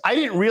notice. I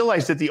didn't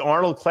realize that the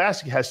Arnold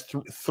Classic has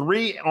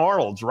 3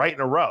 Arnolds right in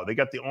a row. They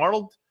got the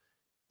Arnold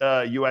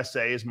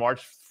USA is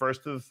March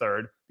 1st to the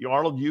 3rd. The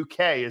Arnold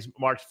UK is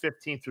March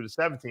 15th through the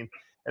 17th.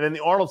 And then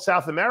the Arnold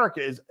South America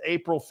is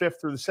April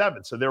 5th through the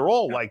 7th. So they're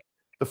all like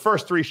the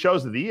first 3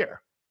 shows of the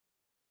year.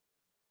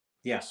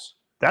 Yes.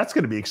 That's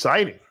going to be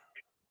exciting.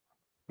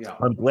 Yeah.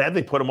 I'm glad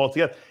they put them all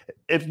together.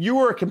 If you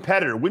were a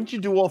competitor, wouldn't you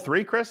do all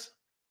 3, Chris?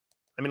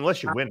 I mean,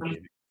 unless you win.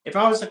 Maybe. If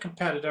I was a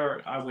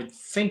competitor, I would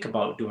think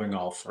about doing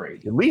all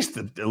 3. At least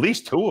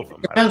 2 of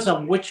them. Depends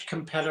on which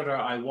competitor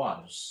I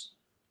was.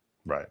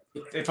 Right.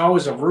 If I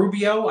was a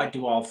Rubio, I'd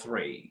do all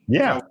 3. Yeah.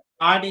 If I was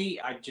Hadi,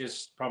 I'd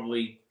just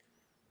probably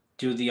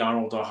do the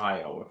Arnold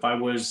Ohio. If I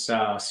was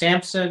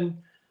Sampson,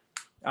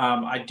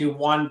 I'd do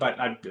 1, but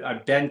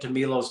I'd bend to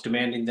Milos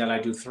demanding that I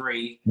do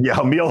 3. Yeah,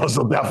 Milos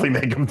will definitely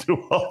make him do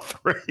all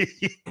 3.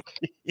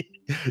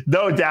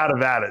 No doubt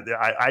about it.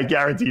 I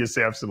guarantee you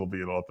Sampson will be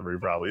in all 3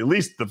 probably. At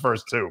least the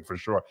first 2 for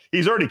sure.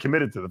 He's already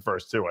committed to the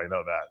first 2. I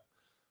know that.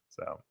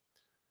 So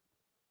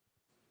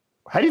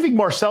how do you think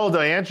Marcelo De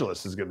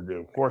Angelis is going to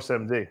do? Horse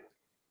MD.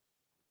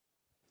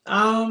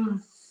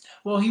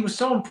 Well, he was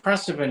so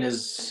impressive in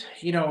his,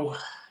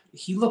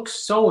 he looks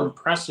so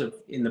impressive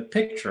in the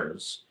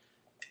pictures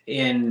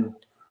in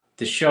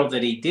the show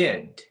that he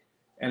did.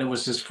 And it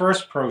was his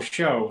first pro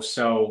show.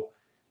 So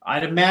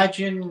I'd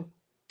imagine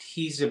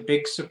he's a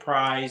big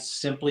surprise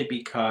simply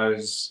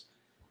because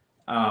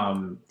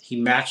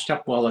he matched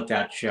up well at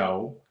that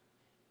show.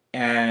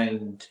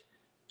 And,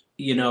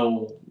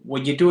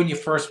 when you're doing your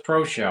first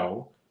pro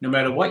show, no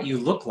matter what you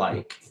look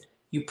like,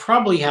 you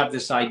probably have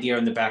this idea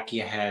in the back of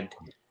your head.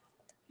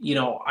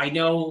 I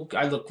know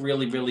I look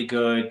really, really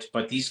good,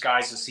 but these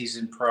guys are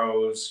seasoned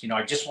pros.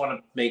 I just want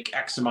to make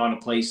X amount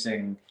of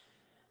placing.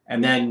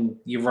 And then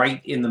you're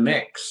right in the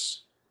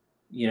mix,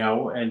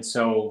 and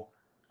so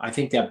I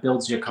think that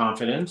builds your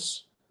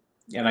confidence.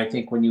 And I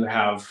think when you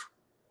have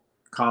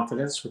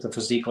confidence with a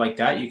physique like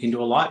that, you can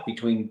do a lot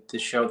between the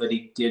show that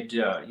he did,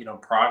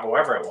 Prague,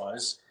 wherever it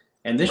was,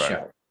 and this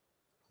show.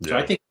 Yeah. So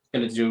I think he's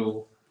going to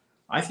do,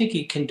 I think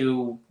he can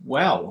do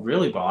well,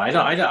 really well.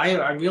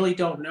 I really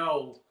don't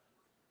know.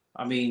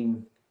 I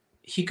mean,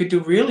 he could do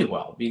really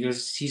well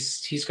because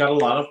he's got a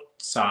lot of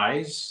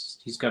size.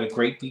 He's got a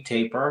great V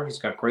taper. He's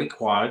got great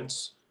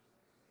quads,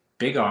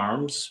 big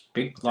arms,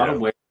 lot of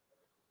weight.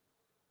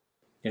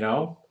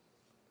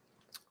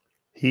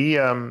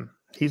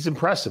 He's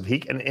impressive.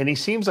 And he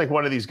seems like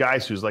one of these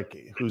guys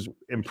who's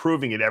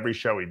improving at every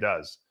show he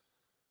does.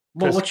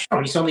 Well, what show?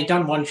 He's only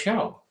done 1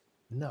 show.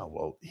 No,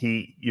 well,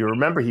 you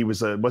remember he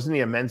was wasn't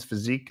he a men's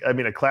physique? I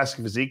mean, a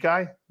classic physique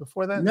guy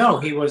before that? No,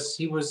 he was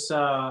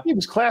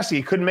classy.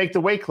 He couldn't make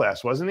the weight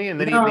class, wasn't he? And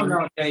then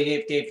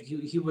Dave,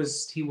 he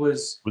was.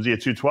 Was he a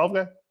 212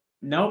 guy?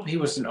 Nope, he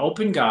was an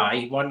open guy.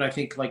 He won, I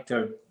think, I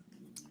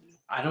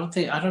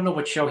don't know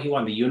what show he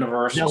won, the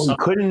Universe. No, he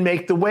couldn't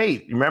make the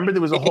weight. Remember,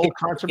 there was a whole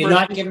controversy. You're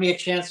not giving me a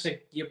chance to.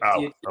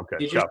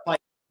 Okay.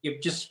 You're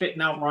just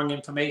spitting out wrong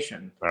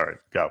information. All right,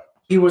 go.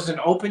 He was an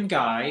open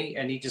guy,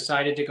 and he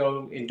decided to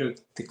go into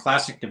the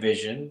classic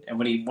division. And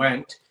when he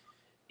went,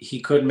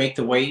 he couldn't make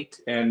the weight,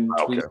 and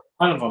we made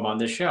fun of him on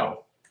this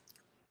show.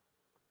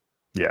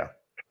 Yeah,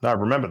 no, I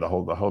remember the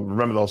whole.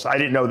 I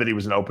didn't know that he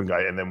was an open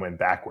guy, and then went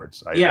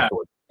backwards. Yeah.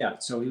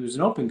 So he was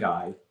an open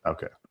guy.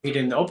 Okay. He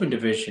did in the open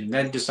division,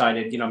 then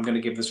decided, I'm going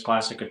to give this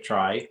classic a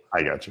try.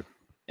 I got you.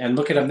 And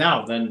look at him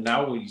now.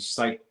 Now he's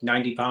like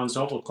 90 pounds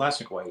over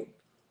classic weight.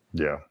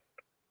 Yeah.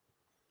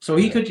 So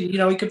he could,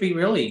 he could be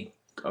really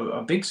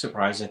a big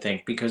surprise, I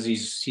think, because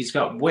he's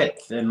got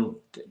width, and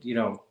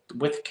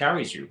width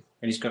carries you,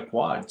 and he's got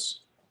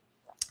quads.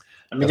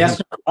 I mean, that's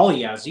not all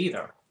he has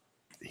either.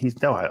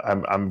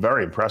 I'm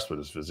very impressed with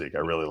his physique. I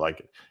really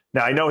like it.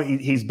 Now, I know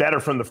he's better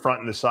from the front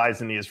and the sides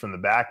than he is from the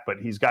back, but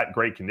he's got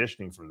great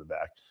conditioning from the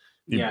back.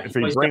 If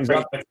he brings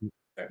up,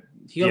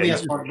 he only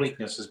has one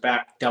weakness: his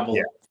back double.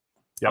 Yeah.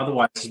 Yep.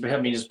 Otherwise, I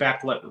mean, his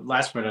back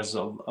last minute has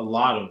a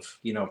lot of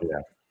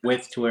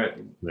width to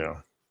it. Yeah,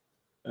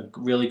 a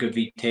really good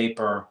V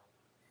taper.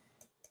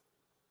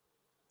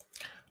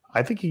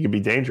 I think he could be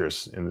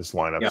dangerous in this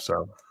lineup. Yep.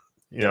 So,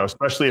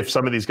 especially if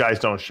some of these guys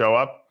don't show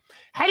up.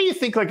 How do you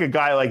think like a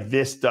guy like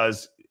this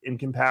does in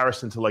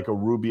comparison to like a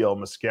Rubio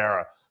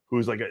Mascara,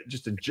 who's like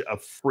just a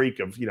freak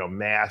of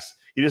mass?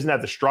 He doesn't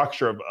have the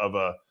structure of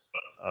a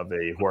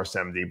horse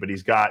MD, but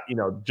he's got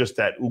just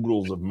that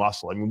oodles of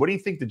muscle. I mean, what do you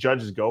think the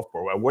judges go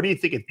for? What do you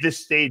think at this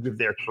stage of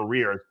their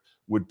career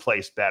would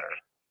place better?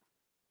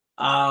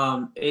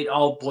 It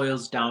all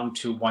boils down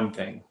to one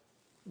thing: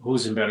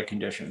 who's in better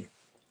condition.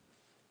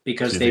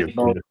 Because they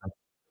both,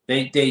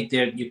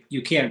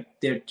 you can't.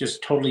 They're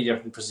just totally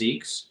different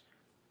physiques.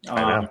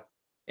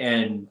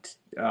 And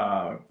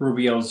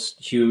Rubio's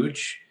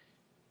huge,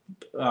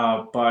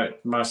 but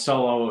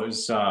Marcelo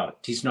is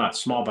he's not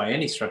small by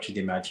any stretch of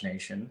the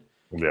imagination.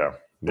 Yeah.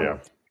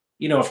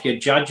 If you're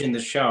judging the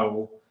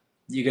show,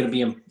 you're going to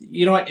be.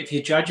 You know what? If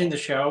you're judging the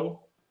show,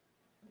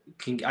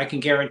 I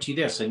can guarantee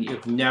this, and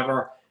you've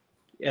never,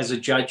 as a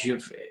judge,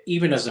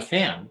 even as a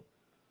fan,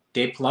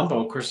 Dave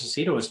Palumbo, Chris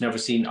Aceto has never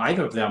seen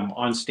either of them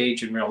on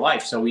stage in real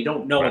life, so we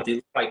don't know what they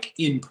look like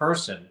in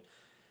person.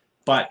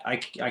 But I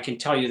can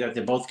tell you that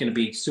they're both going to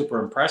be super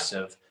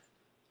impressive.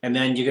 And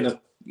then you're going to,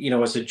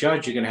 as a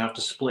judge, you're going to have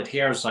to split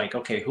hairs like,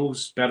 okay,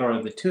 who's better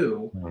of the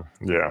two?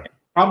 Yeah. It'll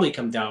probably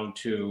come down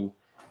to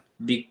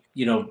the,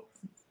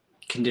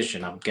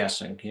 condition, I'm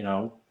guessing,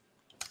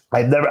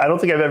 I don't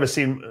think I've ever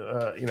seen,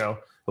 at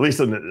least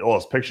in all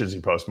his pictures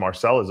he posts,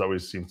 Marcel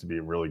always seems to be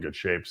in really good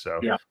shape. So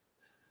yeah.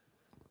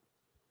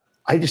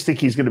 I just think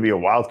he's going to be a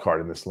wild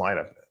card in this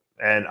lineup.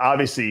 And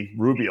obviously,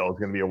 Rubio is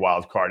going to be a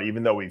wild card,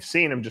 even though we've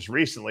seen him just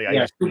recently.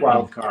 Two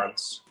wild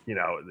cards.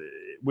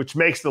 Which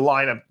makes the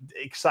lineup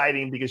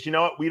exciting because you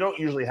know what? We don't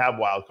usually have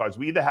wild cards.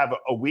 We either have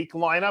a weak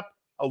lineup.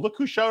 Oh, look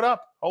who showed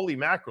up. Holy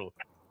mackerel.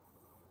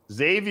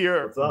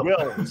 Xavier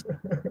Wills.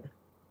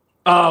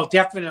 Oh,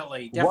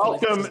 definitely.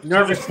 Welcome.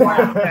 Nervous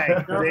laugh.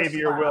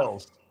 Xavier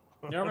Wills.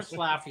 Nervous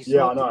laugh. He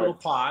smoked a little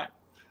pot.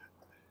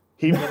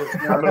 I'm going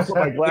to put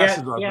my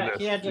glasses on for this.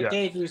 He had to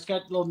Dave. He was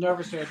got a little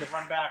nervous. He had to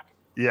run back.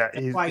 Yeah,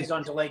 that's why he's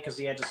on delay because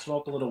he had to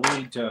smoke a little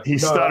weed.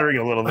 He's stuttering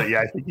a little bit.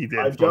 Yeah, I think he did.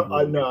 I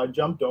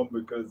jumped on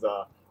because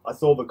I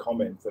saw the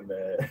comments and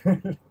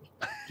they're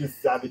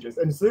just savages.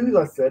 And as soon as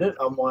I said it,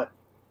 I'm like,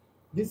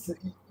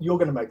 you're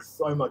going to make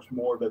so much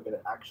more of it than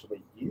it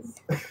actually is.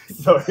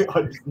 So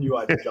I just knew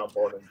I'd jump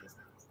on and just.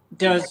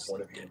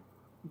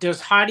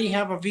 Does Hadi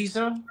have a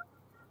visa?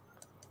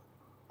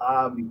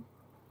 I'm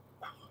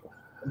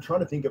trying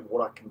to think of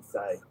what I can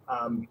say.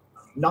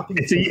 Nothing.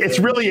 It's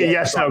really a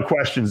yes/no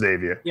question,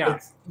 Xavier. Yeah.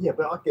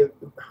 But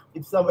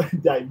if someone,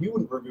 Dave, you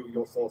wouldn't reveal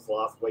your source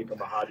last week on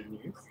the Hadi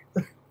News.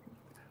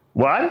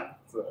 What?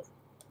 So,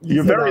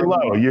 you're very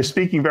low. You're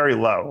speaking very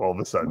low all of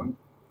a sudden.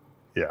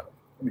 Yeah.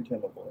 Let me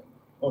turn the volume.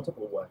 I'll take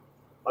it away.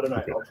 I don't know.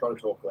 Okay. I'll try to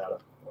talk louder.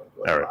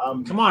 All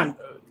right. Come on.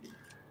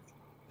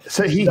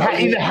 So he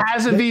either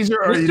has a visa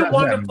or he doesn't. Mr.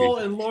 Wonderful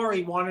and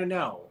Lori want to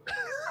know.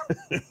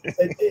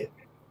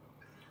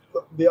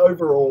 The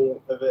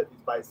overall of it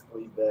is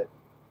basically that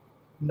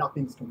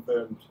nothing's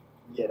confirmed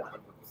yet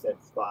 100%,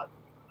 but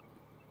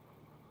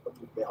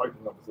they're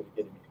hoping obviously to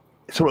get him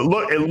in. So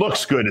it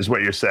looks good is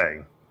what you're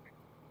saying.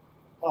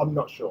 I'm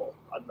not sure.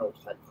 I don't know what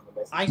to take from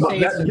the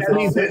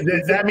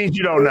message. That means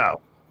you don't know.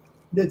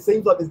 It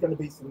seems like there's going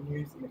to be some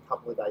news in a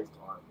couple of days'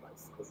 time,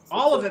 basically.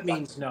 All of it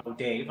means no,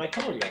 Dave. I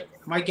told you.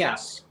 My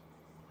guess.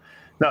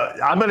 No,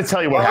 I'm going to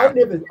tell you what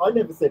happened. I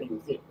never said he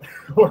was in.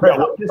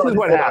 This is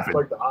what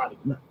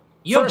happened.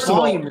 Your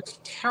volume is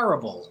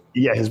terrible.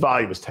 Yeah, his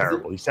volume is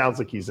terrible. He sounds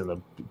like he's in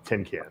a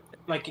tin can.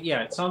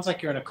 It sounds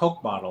like you're in a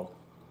Coke bottle.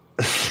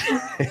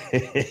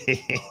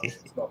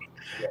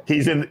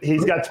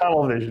 He's got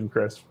tunnel vision,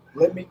 Chris.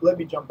 Let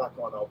me jump back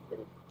on.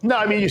 No,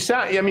 I mean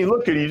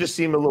look at you. Just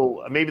seem a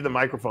little. Maybe the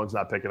microphone's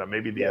not picking up.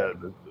 Maybe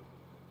the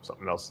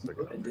something else is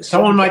picking up.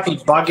 Someone might be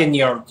bugging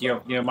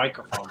your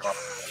microphone.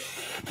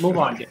 Move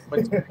on.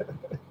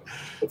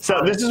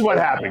 So this is what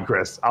happened,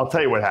 Chris. I'll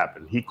tell you what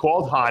happened. He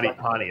called Hadi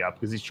up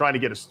because he's trying to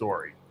get a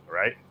story,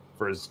 right,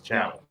 for his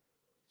channel.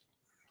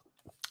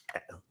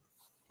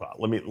 Well,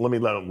 let me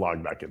let him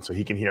log back in so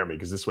he can hear me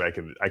because this way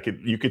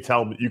you could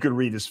tell you could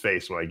read his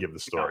face when I give the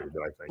story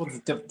that I think.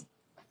 Well,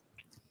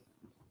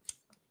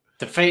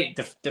 the face.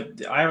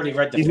 I already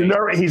read the face.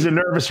 He's a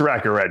nervous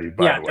wreck already.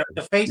 By the way,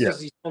 the face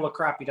is he's full of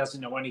crap. He doesn't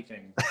know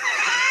anything.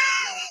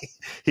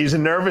 He's a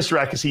nervous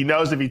wreck because he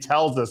knows if he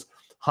tells us.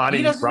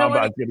 Hadi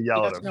Brownback's going to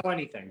yell at him. He doesn't know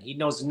anything. He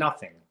knows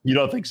nothing. You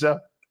don't think so?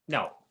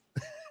 No.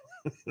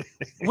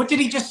 What did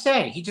he just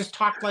say? He just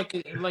talked like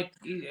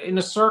in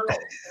a circle.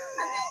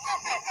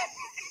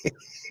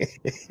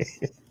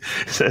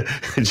 So,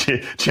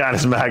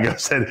 Janice Mago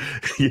said,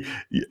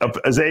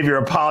 Xavier,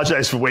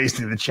 apologize for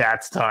wasting the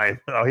chat's time.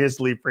 Oh, here's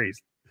Lee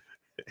Priest.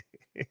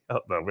 Oh,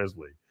 no, where's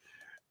Lee?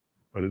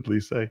 What did Lee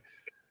say?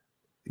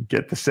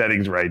 Get the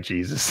settings right,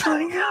 Jesus.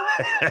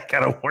 I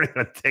got a warning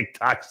on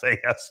TikTok saying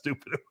how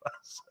stupid it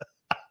was.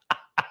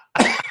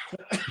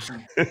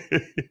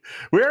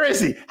 Where is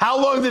he?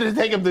 How long did it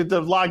take him to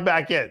log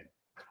back in?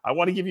 I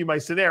want to give you my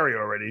scenario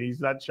already. He's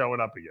not showing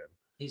up again.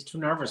 He's too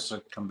nervous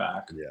to come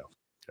back. Yeah.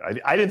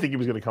 I didn't think he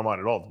was going to come on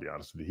at all, to be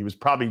honest with you. He was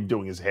probably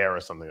doing his hair or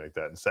something like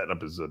that and setting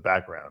up his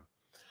background.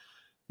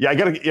 Yeah,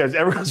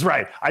 everyone's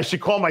right. I should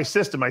call my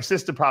sister. My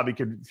sister probably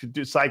could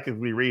do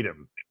psychically read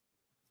him.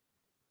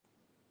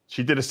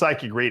 She did a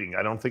psychic reading.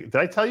 I don't think. Did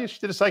I tell you she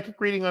did a psychic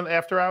reading on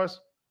After Hours?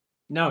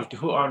 No,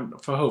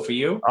 for who? For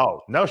you?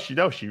 Oh no, she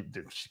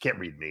can't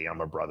read me. I'm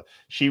her brother.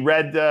 She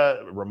read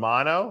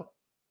Romano.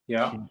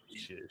 Yeah.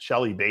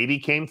 Shelly Beatty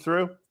came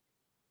through,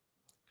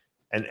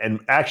 and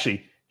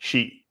actually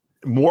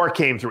more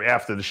came through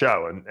after the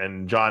show,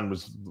 and John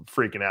was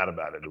freaking out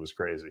about it. It was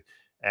crazy.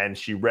 And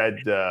she read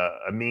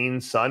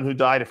Amin's son who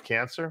died of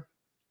cancer.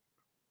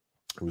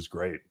 It was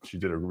great. She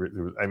did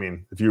I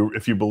mean, if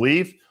you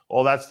believe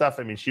all that stuff,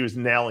 I mean, she was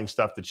nailing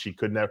stuff that she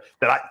could never,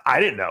 that I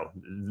didn't know.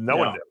 No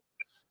one knew.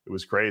 It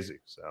was crazy.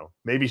 So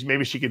maybe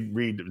she could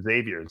read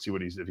Xavier and see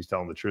if he's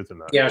telling the truth or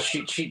not. Yeah,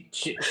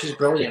 she's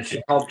brilliant.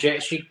 She called Jay.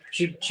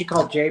 She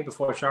called Jay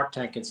before Shark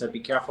Tank and said, "Be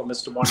careful,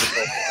 Mr.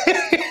 Wonderful."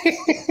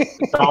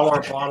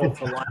 $1 bottle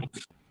for life.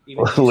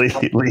 Who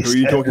are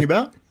you talking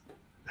about?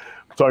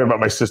 I'm talking about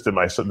my sister,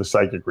 the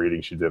psychic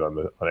reading she did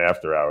on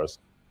After Hours.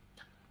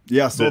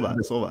 Yeah, I saw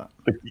that.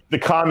 The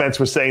comments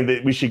were saying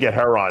that we should get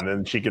her on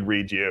and she could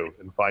read you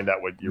and find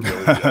out what you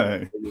really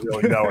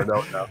know or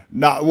don't know.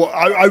 No, well,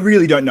 I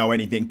really don't know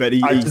anything, but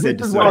he said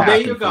to well,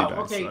 there you go.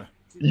 Okay. So.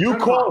 You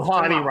called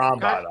Hadi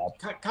Choopan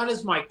up. Cut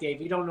his mic,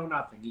 Dave. You don't know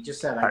nothing. He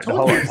just said,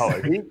 hold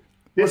on.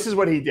 This is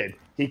what he did.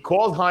 He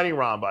called Hadi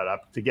Choopan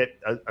up to get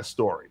a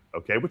story,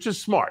 okay, which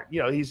is smart.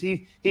 You know,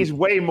 he's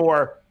way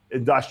more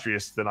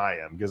industrious than I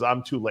am because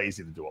I'm too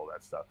lazy to do all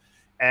that stuff.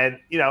 And,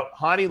 you know,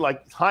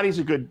 Hadi's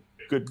a good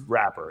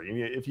rapper.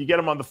 If you get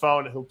him on the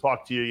phone, he'll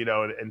talk to you, you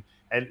know,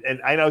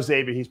 and I know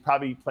Xavier, he's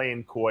probably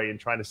playing coy and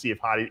trying to see if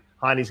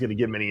Hadi's going to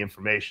give him any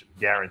information,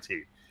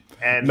 guaranteed.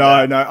 And no,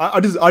 I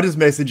just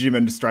messaged him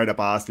and straight up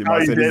asked him.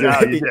 I said, you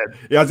did.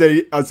 Yeah,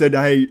 I said,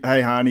 hey,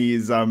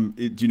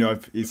 Hani, do you know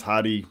if is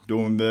Hadi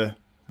doing the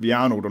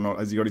Arnold or not?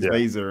 Has he got his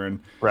visa? And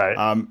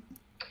right.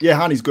 Yeah,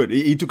 Hani's good.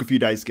 He took a few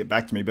days to get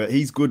back to me, but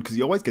he's good because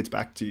he always gets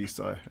back to you.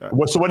 So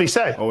what did he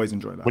say? Always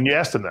enjoy that. When you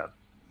asked him that?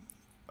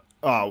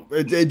 Oh,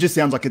 it just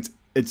sounds like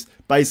it's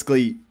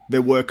basically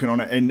they're working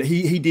on it. And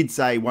he did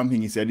say one thing.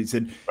 He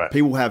said right.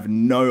 People have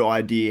no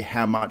idea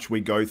how much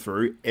we go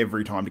through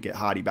every time to get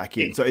Hadi back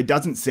in. So it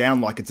doesn't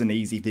sound like it's an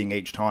easy thing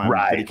each time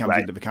that he comes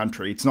into the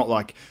country. It's not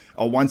like,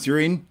 oh, once you're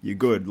in, you're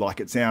good. Like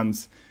it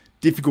sounds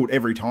difficult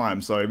every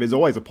time. So there's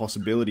always a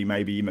possibility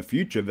maybe in the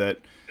future that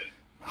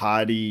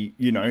Hadi,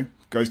 you know,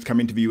 goes to come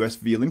into the US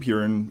for the Olympia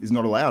and is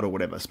not allowed or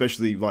whatever,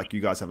 especially like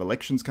you guys have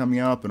elections coming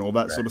up and all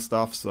that sort of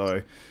stuff.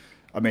 So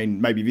I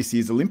mean, maybe this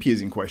year's Olympia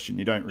is in question.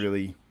 You don't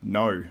really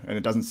know, and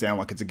it doesn't sound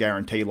like it's a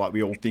guarantee like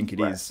we all think it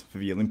is for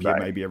the Olympia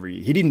maybe every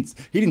year. He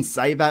didn't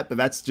say that, but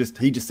that's just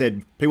he just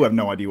said people have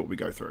no idea what we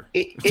go through.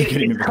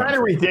 It's kind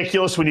of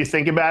ridiculous when you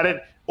think about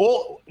it.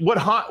 What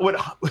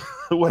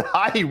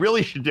Hadi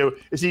really should do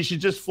is he should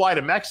just fly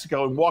to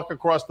Mexico and walk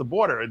across the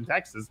border in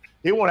Texas.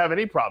 He won't have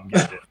any problem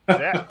getting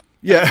it.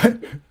 Yeah.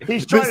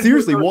 He's trying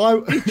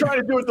why? He's trying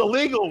to do it the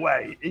legal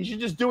way. He should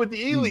just do it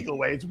the illegal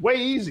way. It's way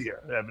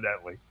easier,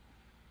 evidently.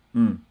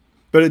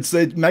 But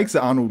it makes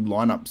the Arnold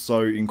lineup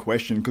so in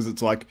question because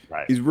it's like,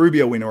 is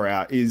Rubio in or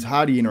out? Is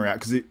Hadi in or out?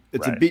 Because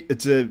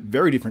it's a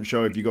very different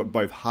show if you got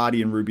both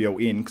Hadi and Rubio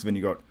in. Because then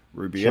you got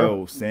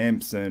Rubio,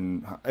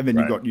 Sampson, and then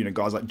you got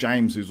guys like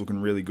James who's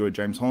looking really good,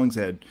 James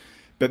Hollingshead.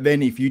 But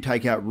then if you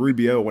take out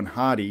Rubio and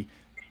Hadi,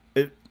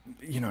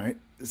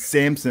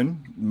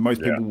 Sampson,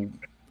 most people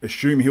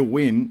assume he'll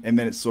win, and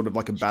then it's sort of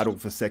like a battle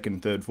for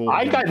second, third, fourth.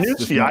 I got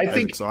news for you.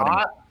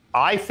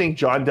 I think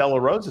John De La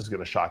Rosa is going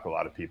to shock a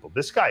lot of people.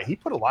 This guy, he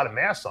put a lot of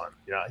mass on.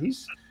 You know,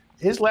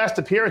 his last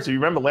appearance, if you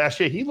remember last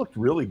year, he looked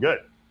really good.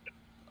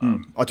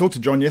 I talked to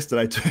John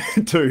yesterday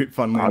too.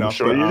 Funnily enough, I'm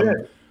sure you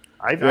did.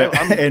 I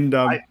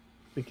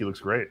think he looks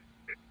great.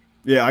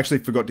 Yeah, I actually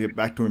forgot to get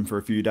back to him for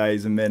a few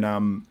days, and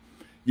then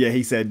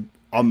he said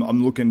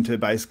I'm looking to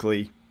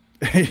basically.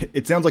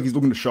 It sounds like he's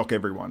looking to shock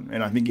everyone,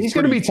 and I think he's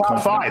going to be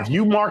top 5.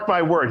 You mark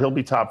my word, he'll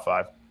be top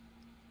 5.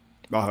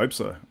 I hope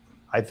so.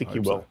 I think he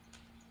will.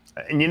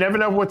 So. And you never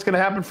know what's going to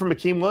happen for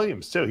Akeem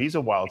Williams too. He's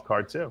a wild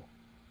card too.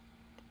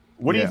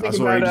 What do you think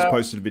about? He just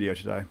posted a video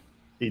today.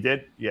 He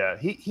did, yeah.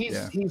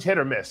 He's hit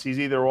or miss. He's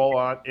either all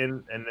on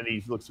in, and then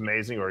he looks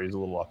amazing, or he's a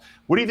little off.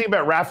 What do you think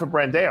about Rafa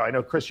Brandao? I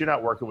know, Chris, you're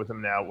not working with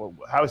him now.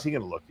 How is he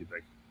going to look? You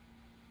think?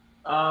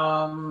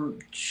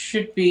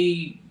 Should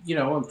be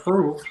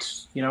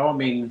improved. I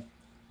mean,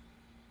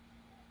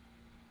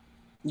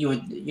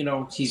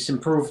 he's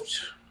improved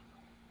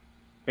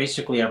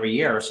basically every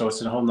year, so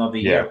it's a whole nother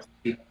year.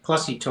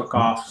 Plus, he took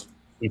off.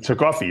 He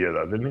took off a year,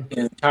 though, didn't he?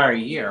 An entire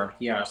year,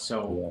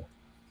 So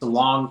it's a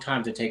long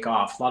time to take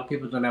off. A lot of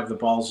people don't have the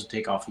balls to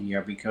take off a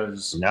year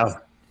because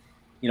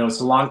it's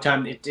a long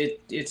time.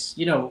 It's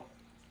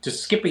to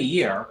skip a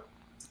year,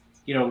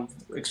 you know,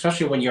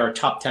 especially when you're a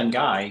top 10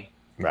 guy,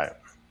 right?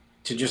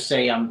 To just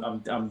say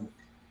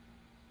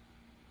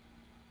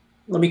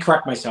let me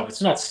correct myself.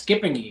 It's not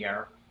skipping a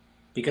year,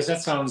 because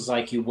that sounds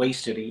like you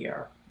wasted a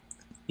year.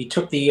 He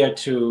took the year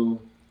to,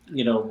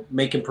 you know,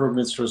 make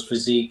improvements to his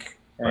physique,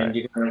 and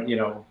you're gonna, you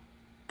know,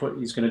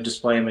 he's going to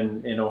display him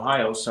in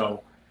Ohio.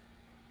 So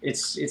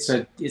it's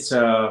a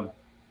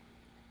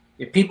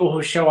if people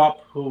who show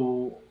up,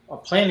 who are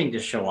planning to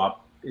show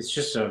up, it's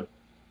just a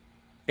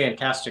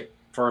fantastic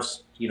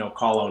first, you know,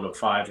 call out of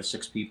 5 or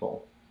 6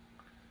 people.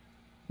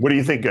 What do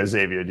you think,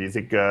 Xavier? Do you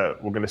think we're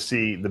going to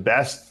see the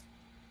best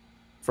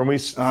from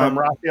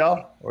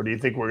Rafael, or do you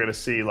think we're going to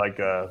see like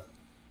a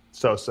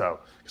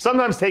so-so?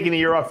 Sometimes taking a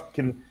year off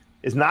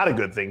is not a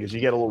good thing because you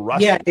get a little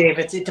rusty. Yeah, Dave.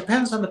 It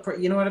depends on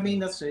you know what I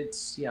mean.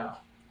 Yeah.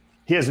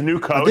 He has a new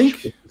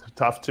coach. It's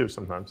tough too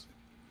sometimes.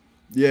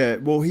 Yeah,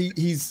 well,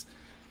 he's.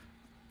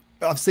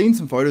 I've seen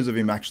some photos of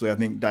him actually. I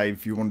think Dave,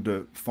 if you wanted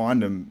to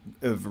find him,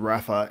 of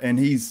Rafa, and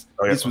this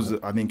was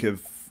I think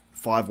of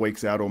 5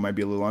 weeks out or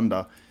maybe a little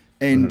under,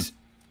 and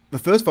the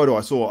first photo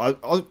I saw,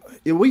 are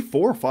we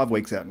 4 or 5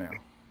 weeks out now? I'm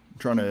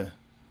trying to.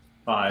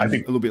 5. I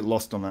think a little bit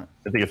lost on that.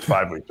 I think it's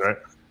 5 weeks, right?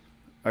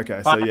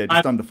 Okay, so yeah,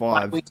 just under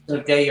 5. 5 weeks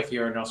a day if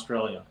you're in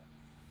Australia.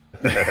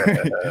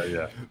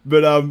 Yeah,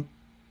 but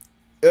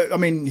I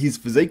mean, his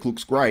physique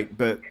looks great,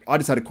 but I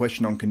just had a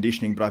question on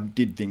conditioning. But I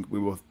did think we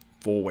were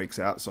 4 weeks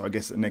out, so I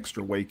guess an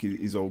extra week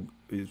is you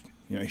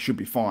know, he should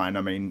be fine.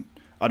 I mean,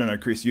 I don't know,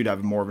 Chris, you'd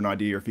have more of an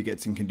idea if he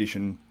gets in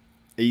condition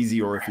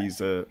easy or if he's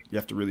you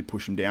have to really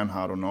push him down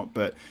hard or not.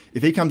 But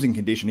if he comes in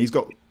condition, he's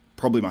got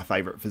probably my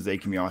favorite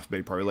physique in the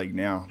IFBB Pro League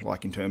now.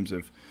 Like in terms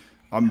of,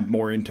 I'm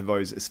more into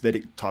those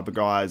aesthetic type of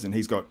guys, and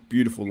he's got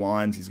beautiful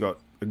lines. He's got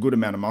a good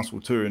amount of muscle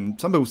too. And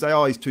some people say,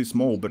 oh, he's too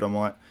small, but I'm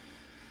like,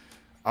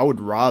 I would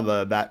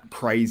rather that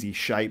crazy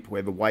shape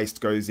where the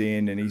waist goes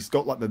in, and he's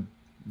got like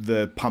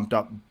the pumped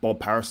up Bob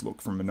Paris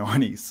look from the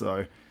 90s.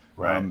 So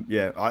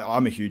yeah,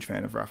 I'm a huge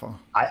fan of Rafa.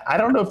 I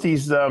don't know if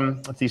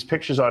these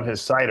pictures on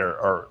his site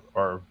are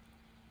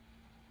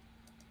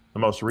the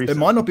most recent. It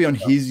might not be on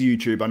his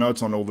YouTube. I know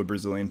it's on all the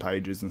Brazilian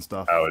pages and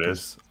stuff. Oh, it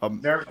is.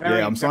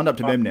 Yeah, I'm signed up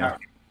to them now.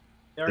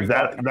 Is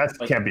that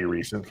can't be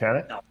recent, can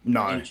it?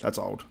 No, that's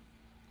old.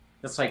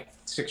 That's like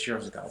 6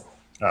 years ago.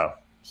 Oh,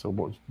 so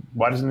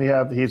why doesn't he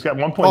have? He's got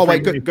 1.3. Oh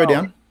wait, go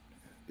down.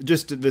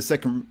 Just the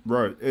second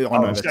row.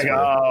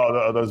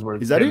 Those were.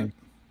 Is that it?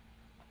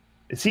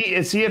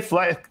 Is he at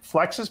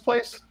Flex's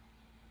place?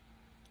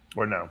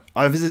 Or no?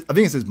 I think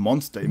it says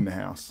Monster in the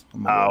house.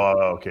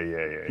 Oh, okay,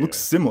 yeah. Looks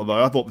similar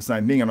though. I thought the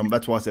same thing, and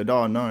that's why I said,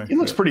 "Oh no." He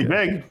looks pretty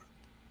big.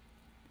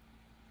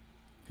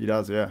 He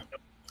does, yeah.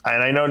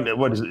 And I know,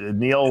 what is it,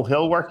 Neil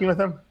Hill working with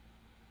him?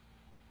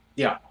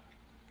 Yeah.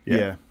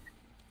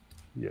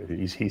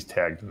 He's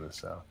tagged in this.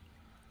 So.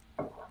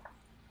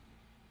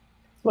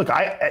 Look,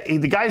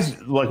 the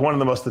guy's like one of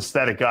the most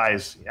aesthetic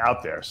guys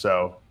out there.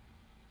 So,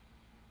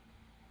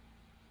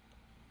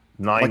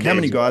 like how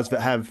many guys that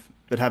have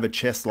a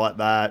chest like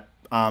that,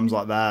 arms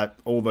like that,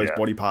 all those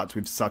body parts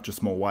with such a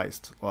small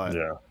waist. Like,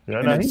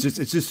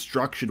 it's just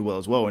structured well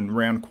as well, and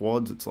round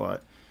quads. It's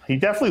like he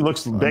definitely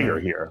looks bigger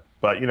here,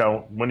 but you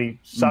know, when he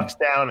sucks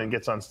down and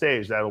gets on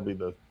stage, that'll be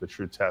the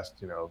true test,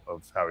 you know,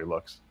 of how he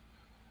looks.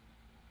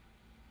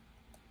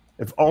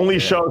 If only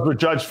shows were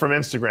judged from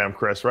Instagram,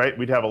 Chris, right?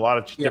 We'd have a lot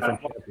of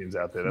different champions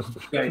out there. That's for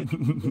sure. Yeah,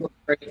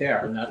 right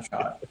there in that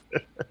shot.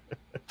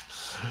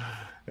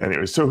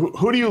 Anyway, so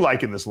who do you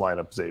like in this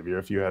lineup, Xavier?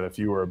 If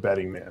you were a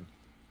betting man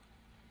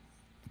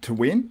to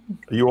win,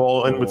 are you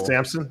all in with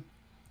Samson?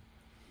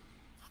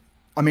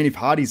 I mean, if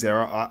Hardy's there,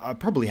 I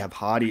probably have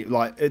Hadi.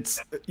 Like, it's,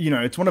 you know,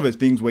 it's one of those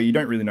things where you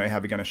don't really know how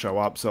they're going to show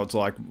up. So it's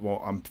like,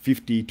 well, I'm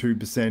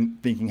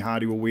 52% thinking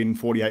Hadi will win,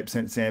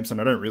 48%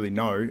 Samson. I don't really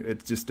know.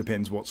 It just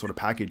depends what sort of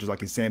package.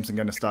 Like, is Samson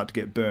going to start to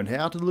get burnt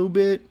out a little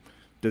bit?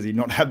 Does he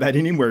not have that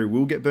in him where he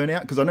will get burnt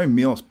out? Because I know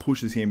Milos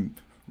pushes him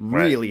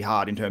really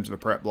hard in terms of a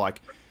prep.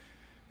 Like,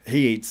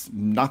 he eats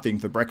nothing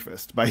for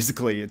breakfast.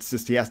 Basically, it's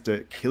just he has to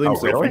kill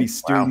himself, really? And he's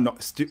still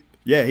not.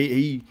 Yeah,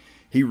 he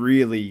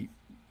really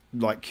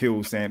like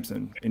kills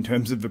Samson in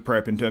terms of the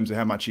prep, in terms of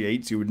how much he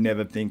eats. You would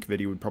never think that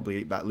he would probably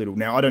eat that little.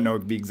 Now, I don't know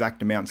the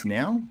exact amounts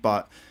now,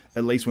 but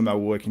at least when they were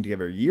working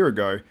together a year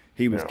ago,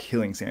 he was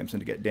killing Samson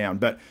to get down.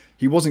 But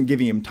he wasn't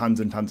giving him tons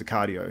and tons of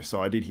cardio.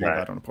 So I did hear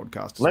that on a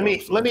podcast.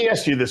 Let me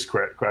ask you this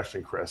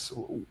question, Chris,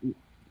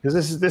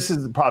 because this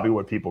is probably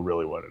what people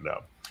really want to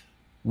know.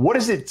 What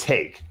does it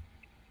take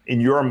in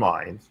your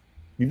mind?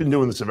 You've been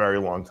doing this a very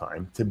long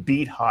time to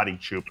beat Hadi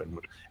Choopan.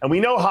 And we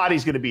know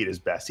Hadi's going to be at his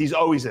best. He's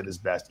always at his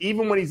best.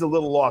 Even when he's a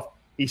little off,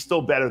 he's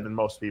still better than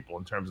most people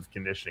in terms of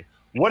conditioning.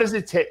 What does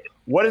it take?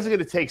 What is it going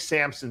to take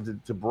Samson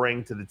to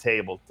bring to the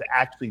table to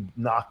actually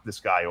knock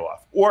this guy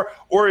off? Or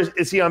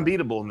is he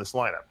unbeatable in this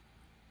lineup?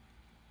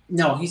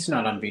 No, he's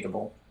not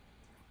unbeatable.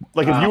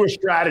 Like, if you were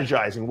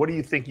strategizing, what do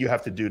you think you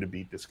have to do to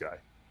beat this guy?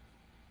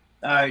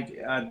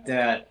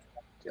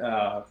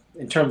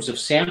 In terms of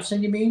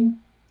Samson, you mean?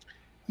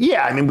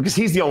 Yeah, I mean, because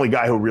he's the only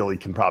guy who really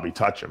can probably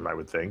touch him, I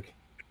would think.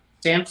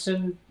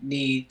 Samson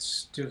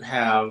needs to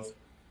have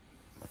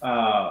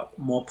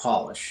more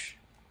polish.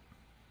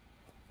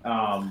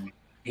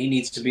 He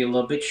needs to be a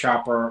little bit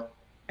sharper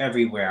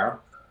everywhere.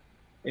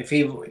 If he,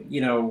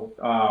 you know,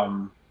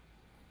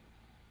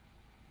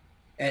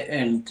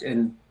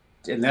 and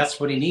that's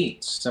what he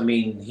needs. I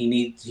mean, he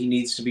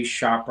needs to be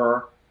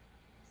sharper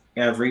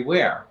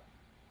everywhere.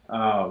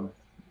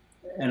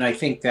 And I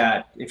think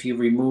that if you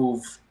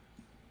remove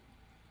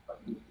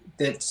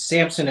that,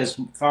 Samson is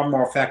far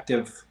more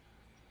effective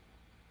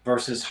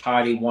versus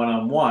Hadi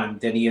one-on-one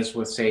than he is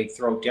with, say,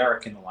 throw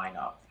Derek in the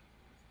lineup.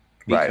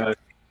 Because,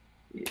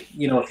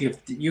 you know,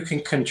 if you can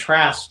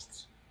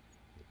contrast,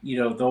 you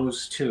know,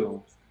 those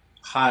two,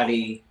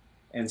 Hadi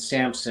and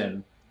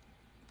Samson,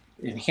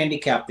 and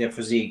handicap their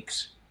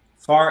physiques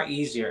far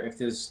easier if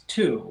there's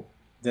two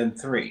than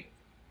three.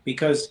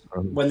 Because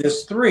when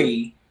there's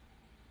three,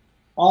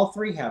 all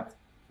three have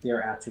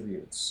their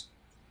attributes.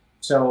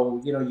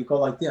 So, you know, you go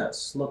like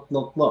this, look,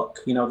 look, look.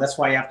 You know, that's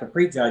why you have to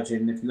prejudge.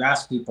 And if you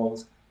ask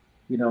people,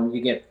 you know,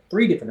 you get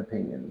three different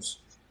opinions.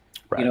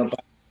 Right. You know,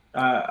 but,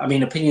 I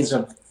mean, opinions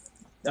of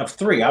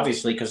three,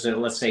 obviously, because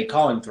let's say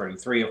calling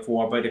three or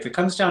four. But if it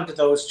comes down to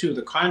those two,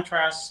 the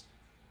contrasts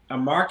are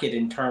marked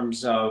in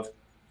terms of,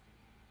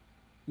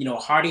 you know,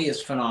 Hadi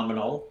is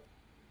phenomenal.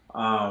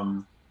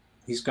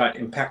 He's got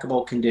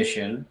impeccable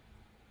condition.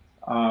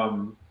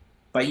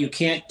 But you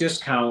can't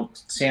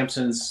discount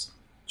Samson's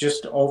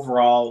just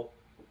overall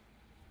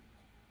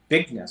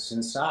bigness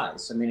and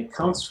size. I mean, it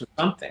counts for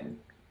something.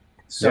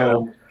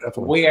 So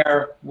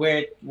yeah,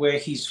 where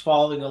he's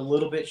falling a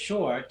little bit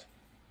short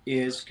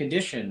is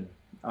condition.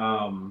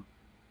 And,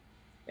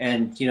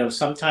 you know,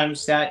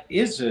 sometimes that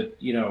is a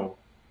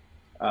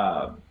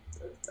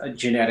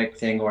genetic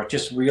thing, or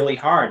just really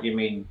hard. I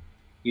mean,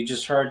 you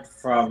just heard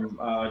from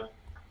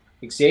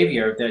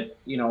Xavier that,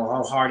 you know,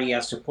 how hard he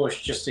has to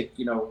push just to,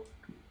 you know,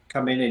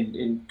 come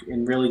in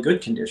really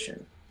good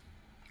condition.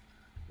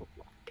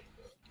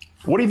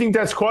 What do you think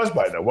that's caused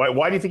by, though?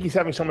 Why do you think he's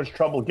having so much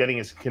trouble getting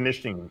his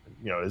conditioning?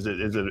 You know, is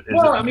it?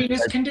 Well, I mean,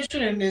 his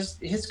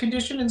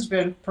conditioning's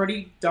been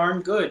pretty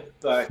darn good,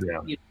 but you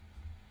know,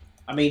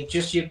 I mean,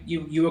 just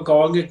you were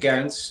going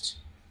against,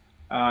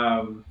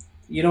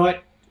 you know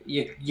what?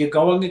 You're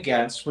going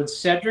against when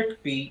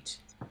Cedric beat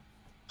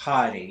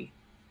Hadi,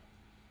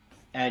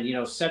 and you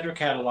know Cedric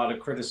had a lot of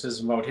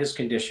criticism about his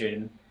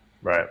condition.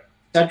 Right.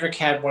 Cedric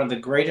had one of the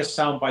greatest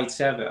sound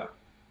bites ever.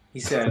 He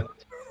said,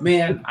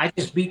 "Man, I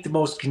just beat the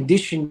most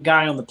conditioned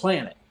guy on the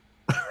planet."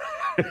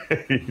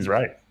 He's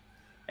right,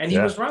 and he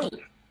was right.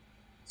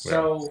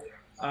 So,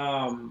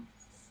 and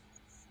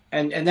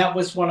that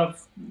was one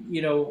of,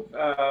 you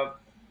know,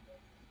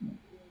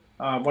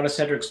 one of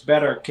Cedric's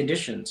better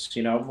conditions.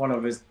 You know, one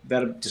of his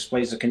better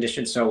displays of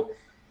condition. So,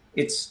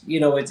 it's, you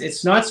know,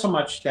 it's not so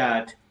much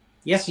that.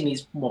 Yes, he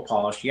needs more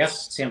polish.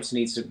 Yes, Samson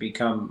needs to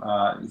become,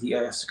 he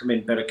has to come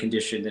in better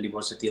condition than he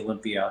was at the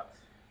Olympia.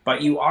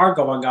 But you are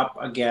going up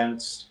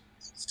against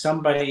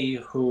somebody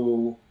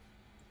who,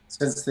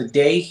 since the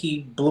day he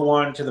blew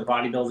onto the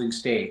bodybuilding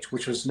stage,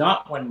 which was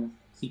not when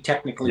he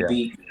technically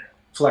beat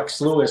Flex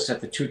Lewis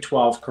at the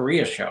 212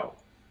 Korea show.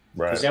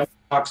 Right. Because everyone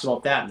talks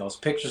about that in those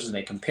pictures, and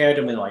they compared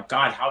him and like,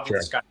 God, how did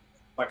this guy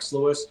Flex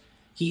Lewis?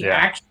 He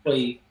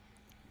actually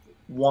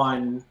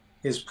won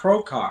his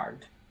pro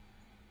card.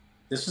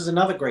 This is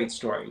another great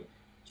story.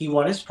 He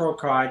won his pro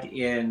card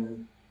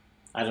in,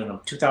 I don't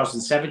know,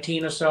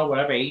 2017 or so,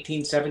 whatever,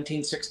 18,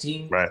 17,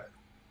 16. Right.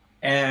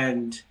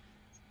 And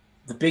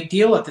the big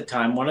deal at the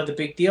time, one of the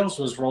big deals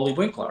was Rolly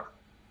Winkler.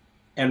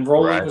 And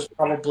Rolly was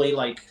probably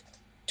like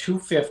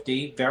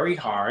 250, very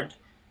hard.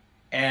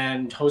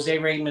 And Jose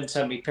Raymond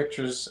sent me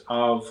pictures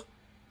of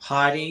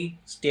Hadi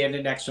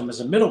standing next to him as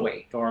a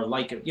middleweight, or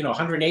like, you know,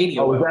 180.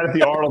 Oh, was that at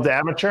the Arnold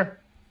Amateur?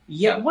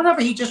 Yeah,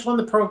 whatever. He just won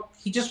the pro.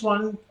 He just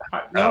won.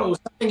 No, it was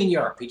something in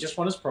Europe. He just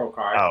won his pro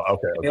card. Oh,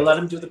 okay. They let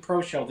him do the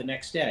pro show the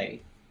next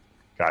day.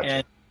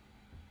 Gotcha.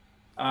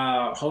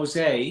 And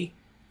Jose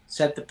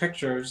sent the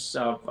pictures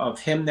of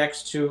him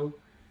next to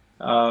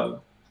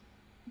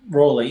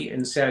Rolly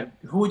and said,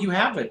 "Who would you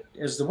have it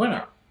as the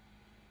winner?"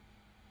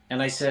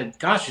 And I said,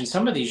 "Gosh, in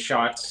some of these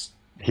shots,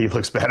 he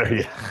looks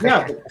better."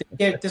 Yeah,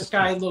 this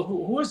guy.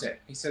 Who is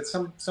it? He said,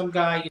 "Some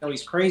guy. You know,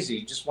 he's crazy.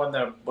 He just won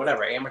the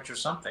whatever amateur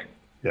something."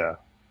 Yeah.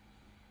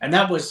 And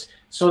that was,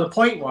 so the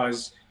point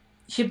was,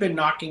 he'd been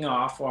knocking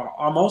off, or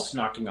almost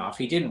knocking off.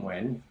 He didn't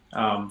win.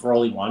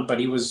 Rolly won,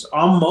 but he was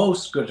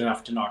almost good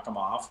enough to knock him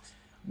off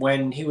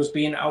when he was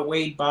being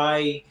outweighed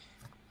by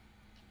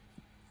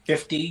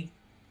 50,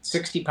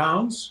 60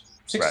 pounds,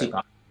 60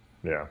 pounds.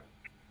 Yeah.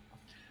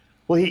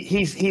 Well,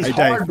 he's hey,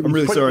 hard. Dave, I'm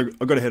really sorry.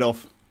 I've got to head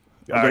off.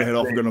 I've got to head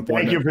off. I've got an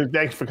appointment.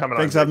 Thanks for coming on.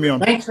 Thanks for having me on.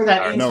 Thanks for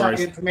that inside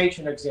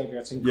information, Xavier.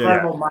 It's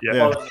incredible.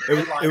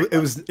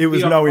 It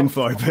was no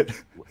info, but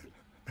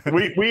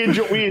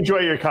we enjoy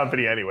your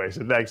company anyway.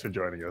 So thanks for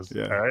joining us.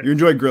 Yeah, all right? You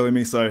enjoyed grilling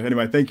me. So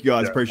anyway, thank you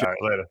guys. Appreciate it.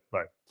 All right, later.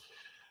 Bye.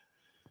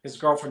 His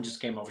girlfriend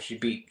just came over. She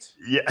beeped.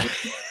 Yeah,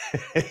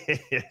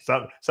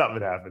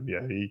 something happened.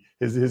 Yeah,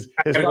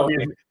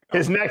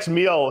 his next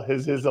meal,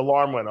 his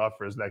alarm went off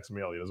for his next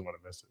meal. He doesn't want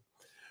to miss it.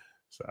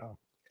 So,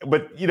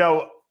 but you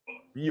know,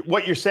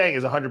 what you're saying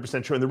is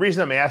 100% true. And the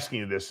reason I'm asking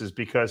you this is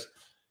because,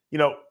 you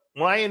know,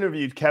 when I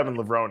interviewed Kevin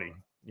Levrone,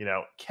 you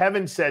know,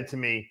 Kevin said to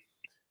me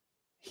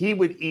he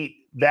would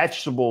eat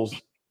vegetables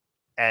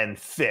and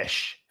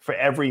fish for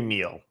every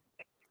meal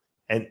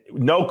and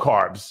no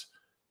carbs,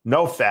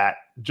 no fat,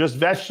 just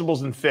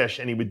vegetables and fish.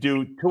 And he would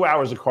do 2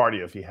 hours of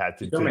cardio if he had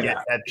to get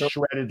that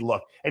shredded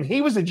look. And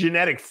he was a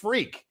genetic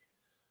freak.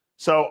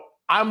 So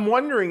I'm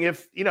wondering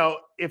if, you know,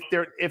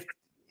 if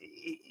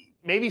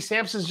maybe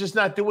Samson's just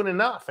not doing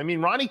enough. I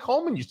mean, Ronnie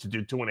Coleman used to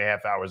do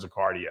 2.5 hours of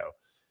cardio.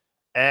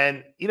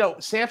 And, you know,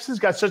 Samson's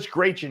got such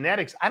great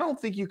genetics. I don't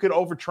think you could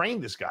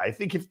overtrain this guy. I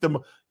think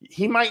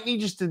he might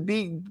need just to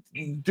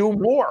do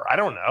more. I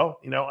don't know.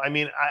 You know, I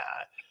mean,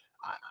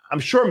 I'm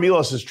sure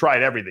Milos has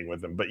tried everything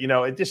with him, but, you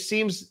know, it just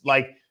seems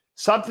like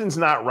something's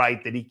not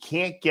right, that he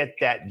can't get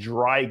that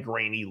dry,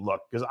 grainy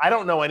look. Because I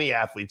don't know any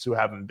athletes who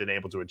haven't been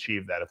able to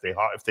achieve that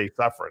if they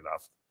suffer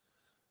enough.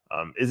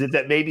 Is it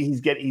that maybe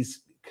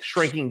he's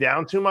shrinking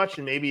down too much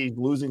and maybe he's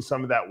losing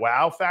some of that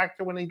wow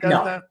factor when he does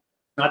that?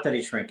 Not that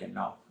he's shrinking.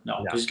 No.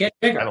 He's getting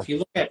bigger. If you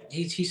look at,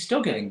 he's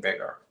still getting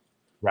bigger.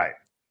 Right.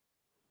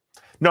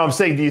 No, I'm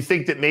saying, do you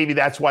think that maybe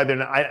that's why they're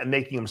not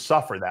making him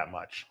suffer that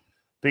much?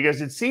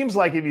 Because it seems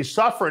like if you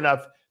suffer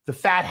enough, the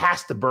fat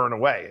has to burn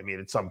away. I mean,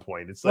 at some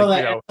point, it's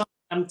like, you know,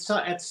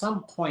 at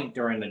some point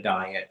during the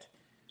diet,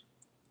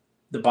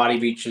 the body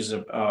reaches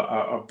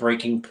a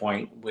breaking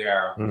point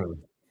where,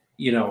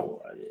 you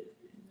know,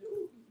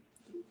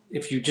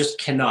 if you just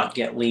cannot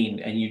get lean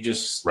and you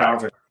just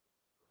starve it,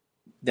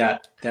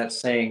 that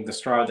saying, the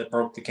straw that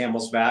broke the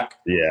camel's back,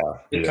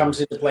 it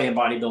comes into play in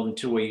bodybuilding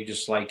too, where you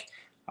just like,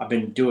 I've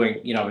been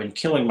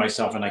killing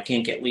myself and I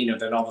can't get leaner.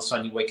 Then all of a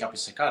sudden you wake up and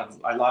say, God,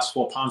 I lost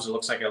 4 pounds. It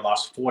looks like I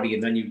lost 40.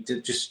 And then you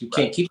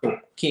can't keep the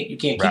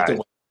weight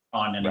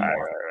on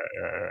anymore.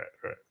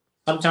 Right.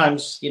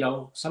 Sometimes, you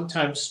know,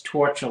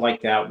 torture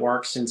like that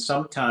works. And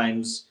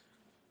sometimes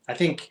I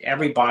think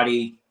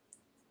everybody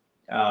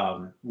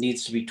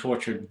needs to be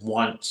tortured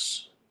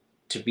once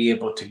to be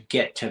able to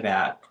get to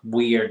that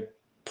weird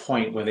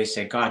point where they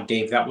say, God,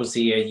 Dave, that was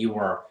the year you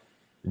were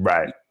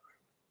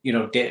you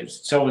know,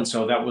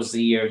 so-and-so, that was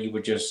the year you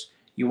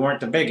weren't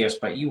the biggest,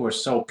 but you were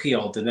so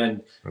peeled. And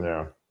then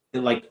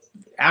like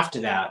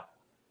after that,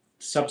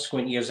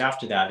 subsequent years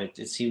after that,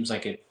 it seems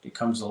like it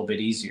becomes a little bit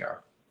easier.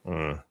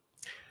 Yeah,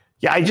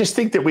 I just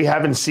think that we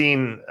haven't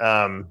seen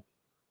the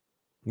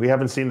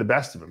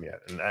best of him yet.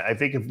 And I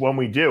think when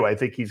we do, I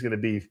think he's going to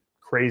be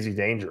crazy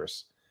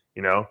dangerous.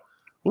 You know,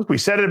 look, we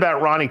said it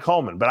about Ronnie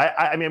Coleman, but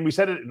I mean, we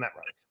said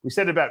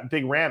it about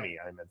Big Ramy,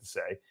 I meant to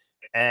say.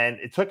 And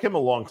it took him a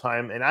long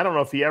time, and I don't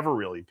know if he ever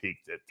really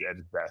peaked at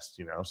his best,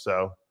 you know.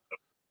 So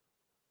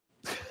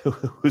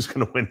who's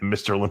going to win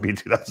Mr. Olympia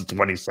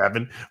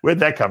 2027? Where'd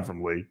that come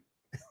from, Lee?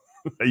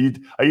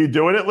 Are you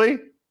doing it, Lee?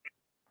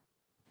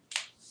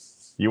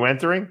 You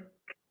entering?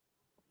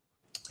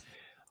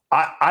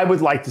 I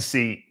would like to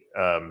see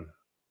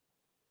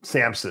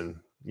Samson,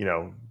 you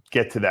know,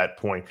 get to that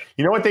point.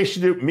 You know what they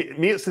should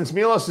do? Since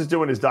Milos is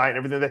doing his diet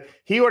and everything,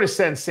 he ought to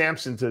send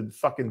Samson to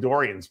fucking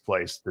Dorian's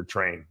place to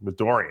train with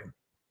Dorian.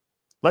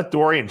 Let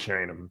Dorian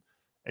train him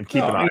and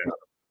keep an eye on him.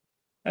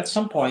 At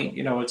some point,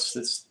 you know, it's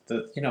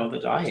the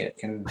diet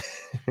can.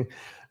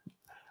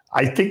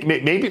 I think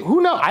maybe,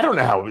 who knows? I don't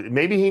know how.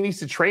 Maybe he needs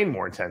to train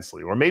more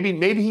intensely, or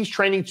maybe he's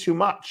training too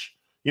much.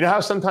 You know how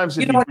sometimes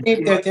there's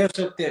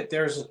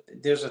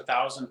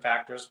 1,000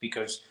 factors,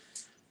 because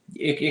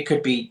it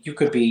could be you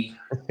could be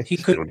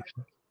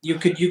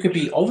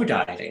over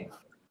dieting,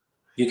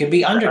 you could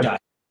be under dieting.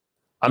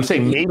 I'm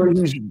saying maybe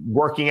he's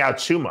working out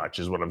too much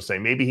is what I'm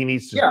saying. Maybe he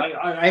needs to. Yeah,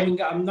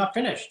 I'm not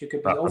finished. You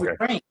could be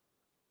overtrained.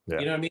 Yeah.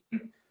 You know what I mean?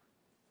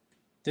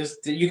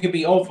 You could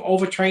be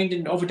overtrained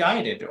and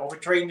overdieted,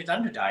 overtrained and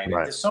underdieted.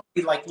 Right. There's so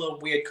many like little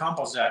weird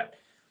combos that,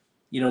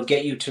 you know,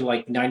 get you to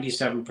like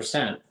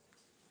 97%,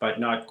 but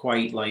not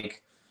quite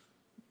like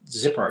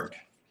zippered.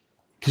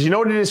 Because you know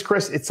what it is,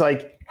 Chris? It's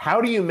like,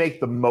 how do you make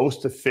the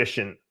most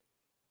efficient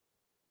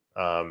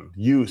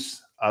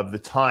use of the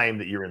time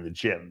that you're in the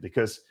gym?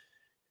 Because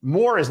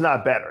more is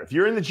not better. If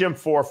you're in the gym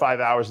 4 or 5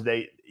 hours a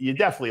day, you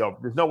definitely,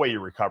 there's no way you're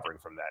recovering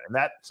from that. And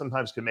that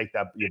sometimes can make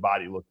your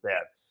body look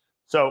bad.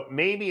 So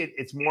maybe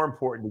it's more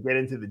important to get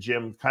into the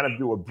gym, kind of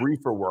do a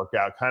briefer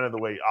workout, kind of the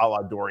way a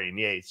la Dorian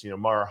Yates, you know,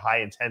 more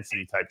high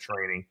intensity type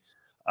training,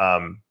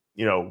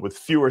 you know, with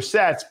fewer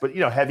sets, but,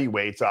 you know, heavy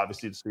weights,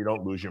 obviously, so you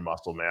don't lose your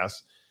muscle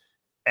mass.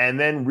 And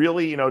then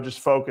really, you know, just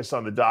focus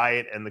on the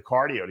diet and the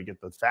cardio to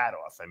get the fat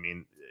off. I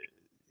mean,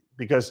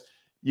 because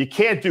you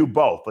can't do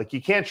both. Like,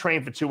 you can't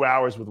train for 2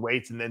 hours with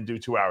weights and then do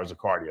 2 hours of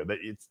cardio. That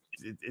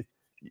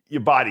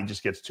your body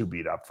just gets too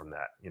beat up from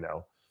that, you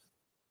know.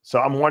 So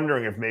I'm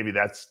wondering if maybe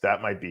that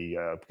might be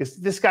because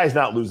this guy's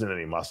not losing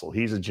any muscle.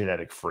 He's a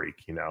genetic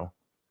freak, you know.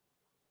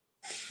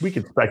 We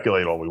can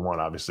speculate all we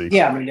want, obviously.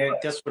 Yeah, I mean,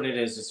 that's what it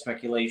is. It's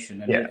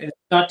speculation, and it's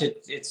not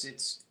that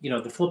it's you know,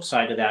 the flip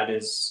side of that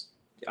is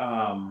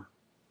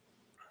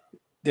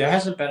there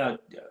hasn't been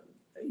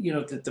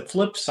the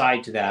flip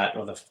side to that,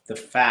 or the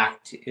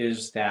fact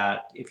is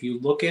that if you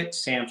look at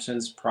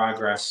Samson's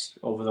progress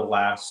over the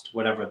last,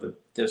 whatever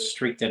the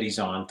streak that he's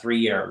on, 3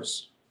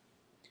 years,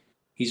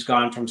 he's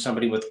gone from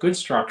somebody with good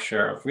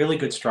structure, really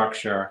good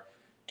structure,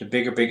 to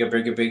bigger.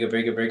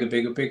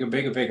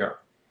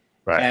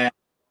 Right. And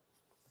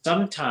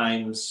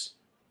sometimes,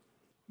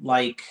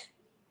 like,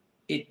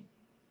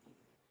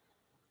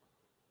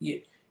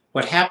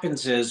 what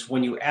happens is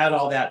when you add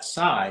all that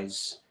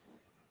size,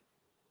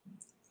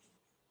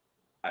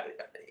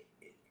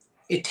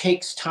 it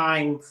takes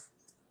time.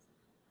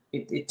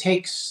 It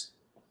takes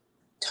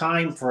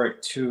time for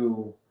it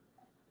to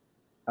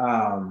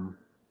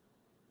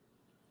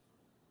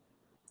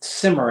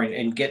simmer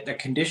and get the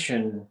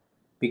condition,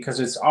 because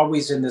it's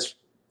always in this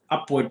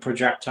upward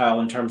projectile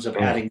in terms of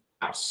adding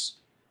mass.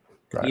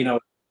 Right.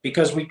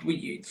 Because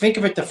we think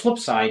of it, the flip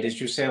side is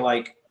you say,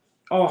 like,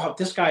 oh,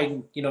 this guy,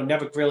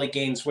 never really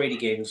gains weight. He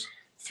gains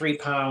 3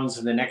 pounds,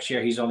 and the next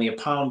year he's only a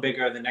pound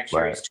bigger. The next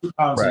year he's 2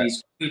 pounds, and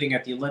he's competing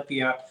at the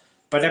Olympia.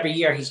 But every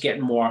year he's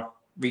getting more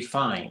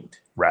refined.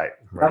 Right.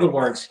 In other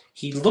words,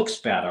 he looks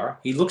better.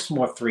 He looks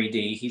more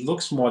 3D. He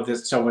looks more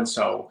this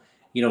so-and-so.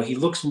 He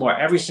looks more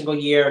every single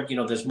year.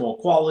 There's more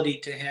quality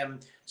to him.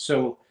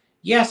 So,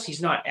 yes,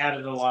 he's not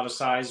added a lot of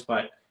size,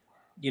 but,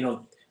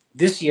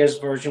 this year's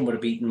version would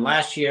have beaten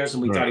last year's,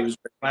 and we thought he was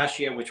great last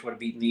year, which would have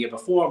beaten the year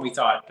before. And we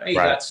thought, hey,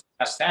 that's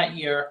that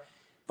year.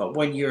 But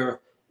when your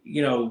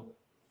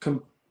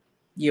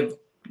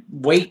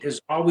weight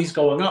is always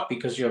going up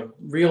because your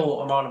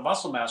real amount of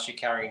muscle mass you're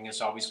carrying is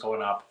always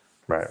going up.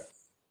 Right.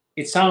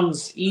 It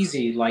sounds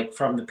easy, like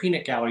from the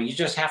peanut gallery. You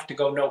just have to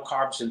go no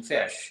carbs and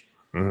fish.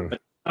 But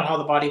that's not how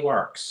the body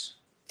works.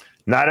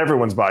 Not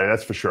everyone's body,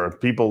 that's for sure.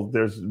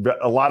 There's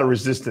a lot of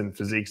resistant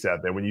physiques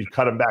out there. When you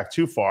cut them back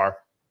too far,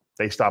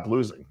 they stop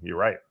losing. You're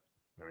right.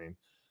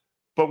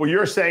 But what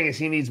you're saying is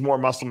he needs more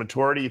muscle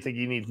maturity. You think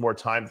he needs more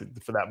time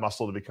for that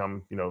muscle to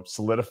become,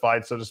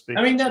 solidified, so to speak?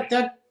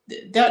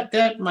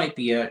 That might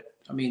be it.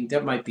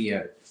 That might be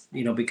it.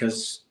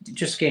 Because it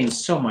just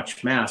gains so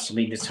much mass.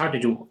 It's hard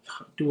to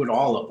do it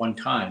all at one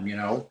time.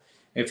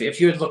 If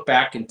you had looked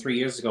back in 3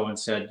 years ago and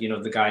said,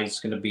 the guy's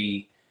going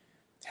to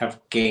have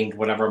gained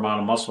whatever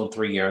amount of muscle in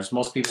 3 years,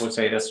 most people would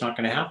say that's not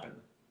going to happen.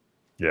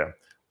 Yeah.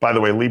 By the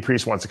way, Lee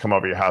Priest wants to come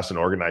over your house and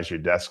organize your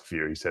desk for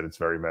you. He said it's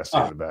very messy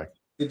in the back.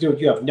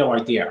 Dude, you have no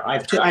idea. I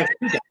have two desks.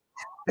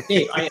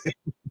 Dave,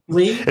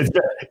 Lee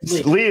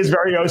is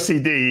very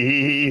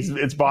OCD.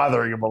 It's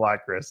bothering him a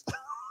lot, Chris.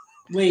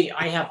 Lee,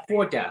 I have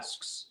 4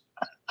 desks.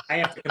 I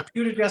have the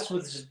computer desk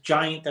with this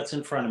giant that's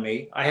in front of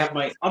me. I have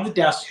my other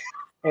desk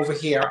over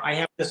here. I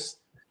have this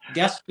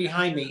desk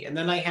behind me, and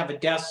then I have a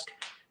desk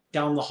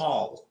down the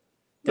hall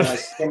that I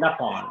stand up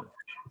on.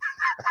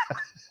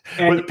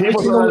 And every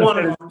single one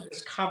of them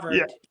is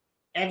covered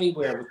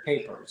everywhere with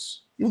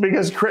papers.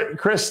 Because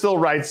Chris still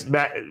writes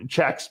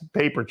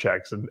paper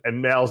checks,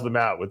 and mails them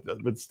out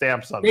with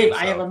stamps on them. Dave,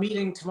 I have a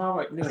meeting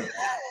tomorrow at noon.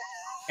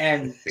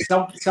 And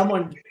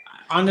someone,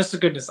 honest to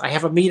goodness, I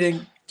have a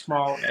meeting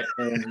tomorrow at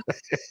noon.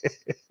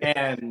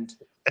 And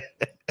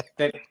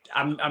that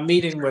I'm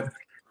meeting with,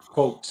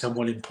 quote,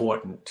 someone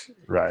important.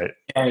 Right.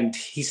 And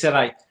he said,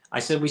 I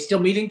said, we still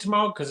meeting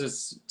tomorrow? Because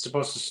it's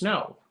supposed to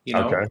snow,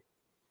 Okay.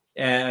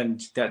 And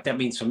that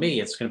means for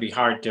me, it's going to be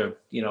hard to,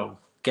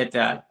 get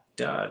that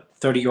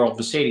 30-year-old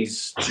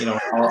Mercedes,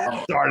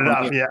 started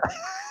up,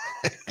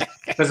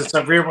 because it's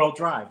a rear-wheel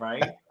drive,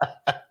 right?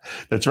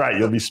 That's right.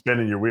 You'll be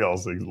spinning your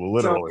wheels,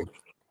 literally. So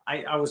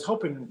I was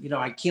hoping,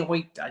 I can't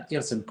wait.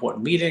 It's an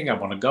important meeting. I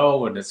want to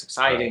go, and it's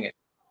exciting.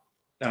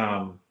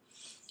 Right.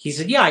 He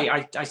said,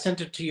 yeah, I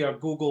sent it to your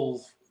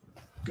Google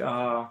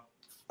oh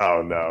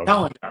no!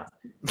 Calendar.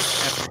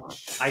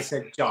 I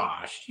said,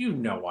 Josh,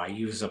 I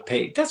use a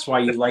paper. That's why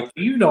you like.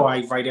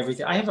 I write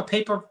everything. I have a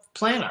paper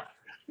planner.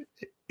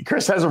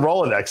 Chris has a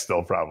Rolodex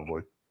still,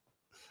 probably.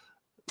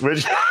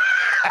 Which.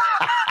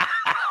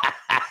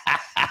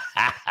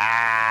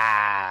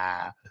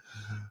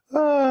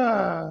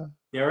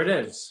 There it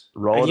is.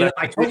 Rolodex.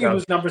 I told you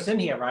whose number's in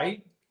here,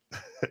 right?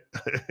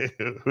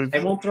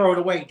 They won't throw it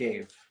away,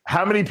 Dave.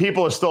 How many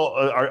people are still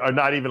are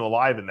not even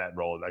alive in that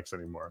Rolodex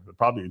anymore?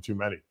 Probably too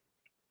many.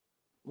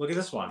 Look at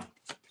this one.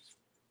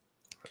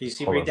 Can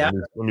you read that?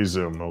 Let me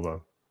zoom. Hold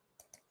on.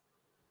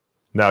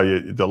 No,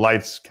 the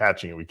light's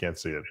catching it. We can't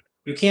see it.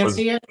 You can't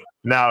see it?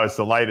 No, it's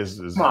the light is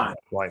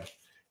white.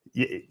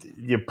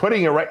 You're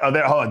putting it right. Oh,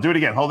 there. Hold on. Do it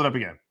again. Hold it up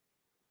again.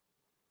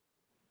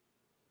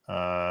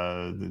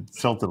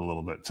 Tilt it a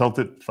little bit. Tilt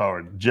it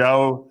forward.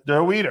 Joe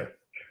Weeder.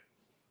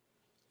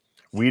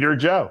 Weeder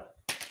Joe.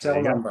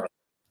 Cell number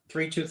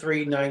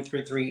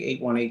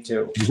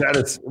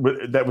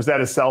 323-933-8182. Was that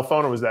his cell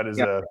phone, or was that his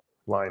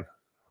line?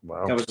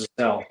 Wow. That was his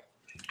cell.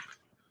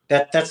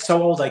 That's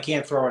so old I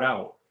can't throw it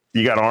out.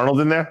 You got Arnold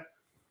in there?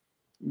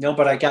 No,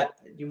 but I got.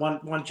 You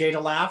want Jay to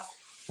laugh?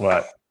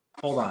 What?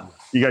 Hold on.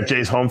 You got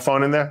Jay's home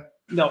phone in there?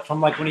 No,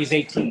 from like when he's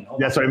 18.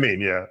 That's what I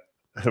mean. Yeah.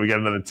 We got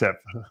another tip.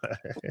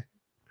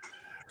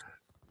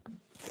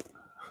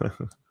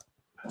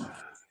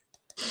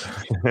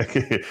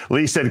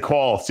 Lee said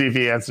call, see if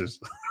he answers.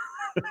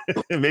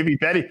 Maybe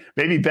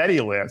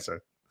Betty will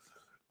answer.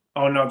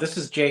 Oh no, this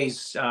is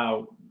Jay's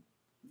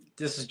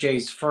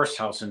first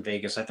house in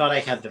Vegas. I thought I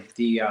had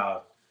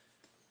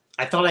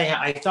I thought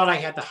I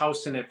had the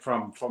house in it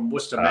from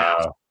Worcester,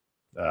 Mass.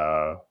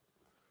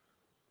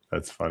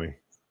 That's funny.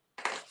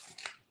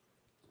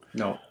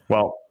 No.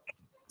 Well,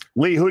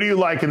 Lee, who do you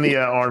like in the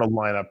Arnold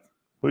lineup?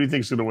 Who do you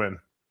think's going to win?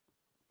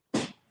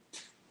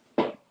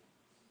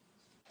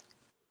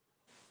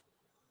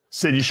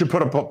 Sid, you should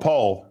put up a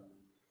poll.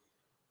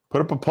 Put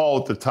up a poll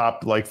at the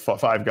top, like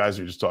 5 guys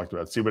we just talked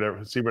about. See what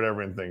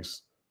everyone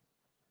thinks.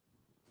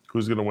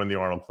 Who's going to win the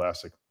Arnold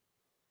Classic?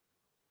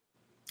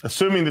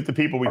 Assuming that the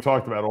people we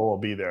talked about all will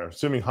be there.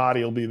 Assuming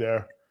Hadi will be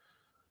there.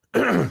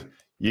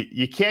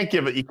 You can't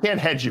you can't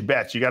hedge your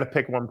bets. You got to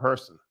pick one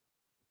person.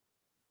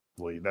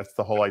 Lee, that's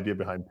the whole idea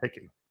behind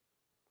picking.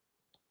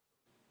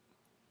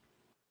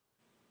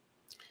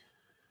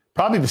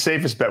 Probably the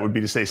safest bet would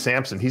be to say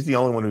Samson. He's the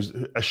only one who's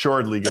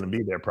assuredly going to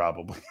be there,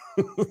 probably.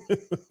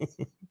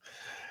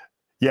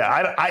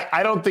 Yeah,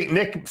 I don't think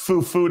Nick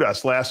foo-fooed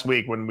us last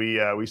week when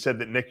we said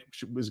that Nick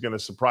was going to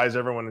surprise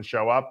everyone and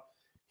show up.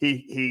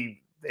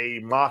 They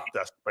mocked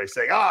us by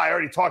saying, "Oh, I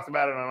already talked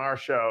about it on our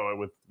show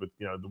with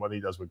the one he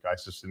does with Guy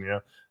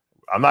Cisternino."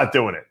 I'm not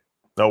doing it.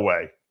 No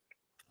way.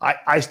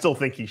 I still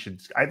think he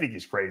should. I think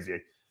he's crazy.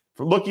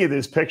 From looking at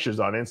his pictures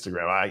on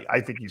Instagram,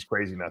 I think he's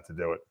crazy not to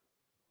do it.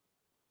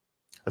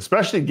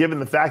 Especially given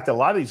the fact that a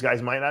lot of these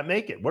guys might not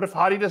make it. What if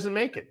Hadi doesn't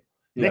make it?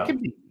 Yeah.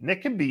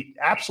 Nick can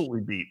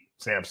absolutely beat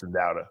Samson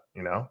Dauda,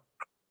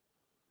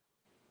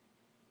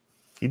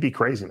 He'd be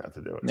crazy not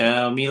to do it.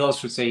 No,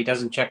 Milos would say he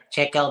doesn't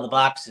check all the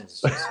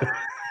boxes.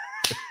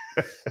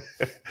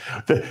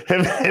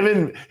 him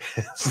and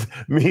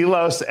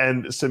Milos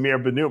and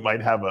Samir Bannout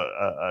might have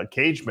a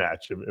cage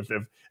match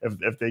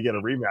if they get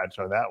a rematch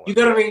on that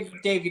one.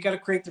 Dave, you got to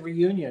create the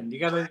reunion. You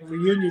got a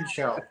reunion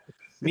show.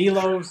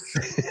 Milos,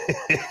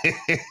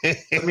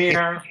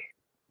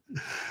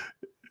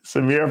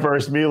 Samir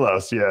versus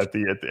Milos, yeah, at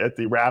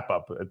the wrap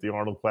up at the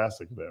Arnold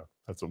Classic. There,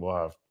 that's what we'll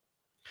have.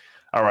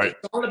 All right,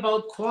 it's all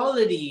about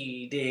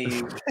quality,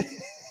 Dave.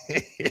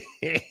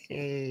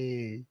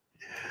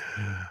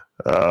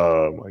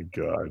 Oh my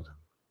God,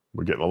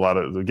 we're getting a lot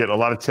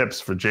of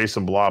tips for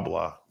Jason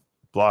Blaha.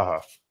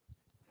 All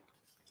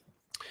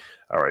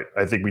right,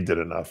 I think we did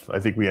enough. I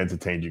think we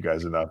entertained you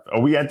guys enough. Are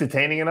we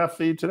entertaining enough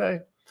for you today?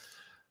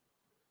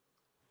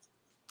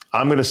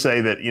 I'm going to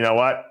say that, you know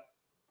what?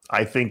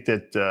 I think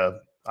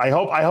that I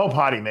hope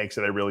Hadi makes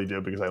it. I really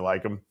do, because I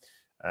like him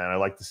and I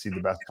like to see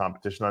the best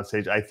competition on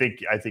stage. I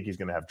think he's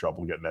going to have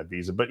trouble getting that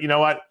visa. But you know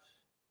what?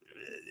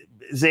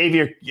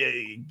 Xavier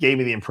gave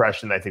me the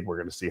impression that I think we're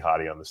going to see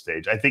Hadi on the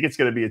stage. I think it's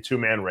going to be a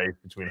 2-man race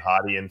between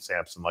Hadi and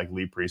Samson, like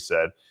Lee Priest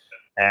said.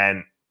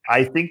 And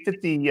I think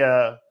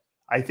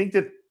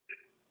that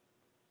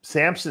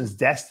Samson's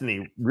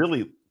destiny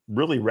really,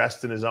 really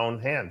rests in his own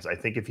hands. I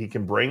think if he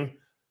can bring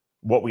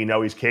what we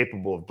know he's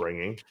capable of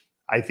bringing,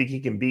 I think he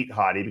can beat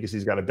Hadi because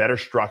he's got a better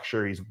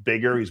structure. He's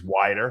bigger. He's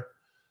wider.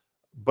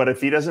 But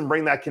if he doesn't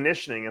bring that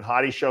conditioning and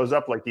Hadi shows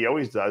up like he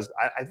always does,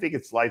 I think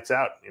it's lights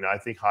out. I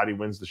think Hadi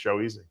wins the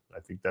show easy. I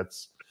think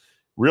that's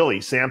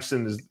really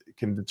Samson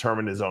can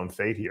determine his own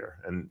fate here.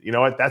 And you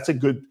know what? That's a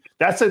good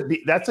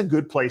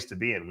place to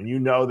be in, when you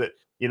know that,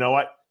 you know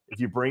what, if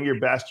you bring your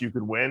best, you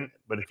could win.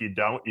 But if you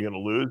don't, you're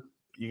going to lose.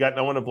 You got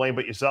no one to blame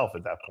but yourself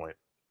at that point.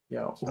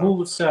 Yeah.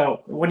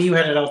 When are you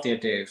headed out there,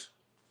 Dave?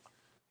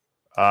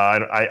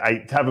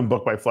 I haven't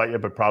booked my flight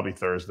yet, but probably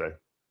Thursday.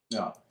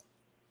 Yeah.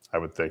 I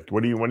would think.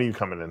 When are you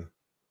coming in?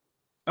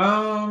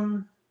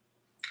 I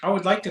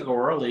would like to go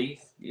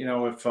early.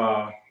 If Who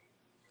are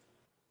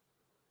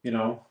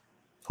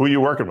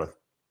you working with?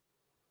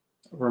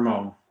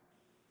 Ramon.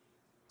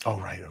 Oh,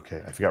 right.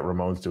 Okay. I forgot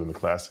Ramon's doing the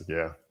classic.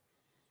 Yeah.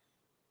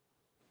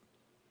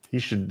 He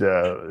should.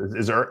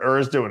 Is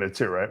Urs doing it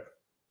too, right?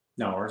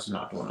 No, Urs is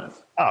not doing it.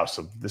 Oh,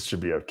 so this should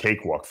be a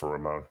cakewalk for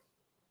Ramon.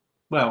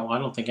 Well, I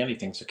don't think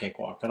anything's a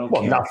cakewalk. I don't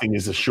care. Nothing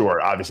is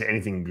assured. Obviously,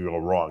 anything can go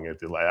wrong. I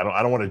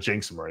don't want to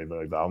jinx him or anything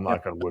like that. I'm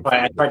not going to.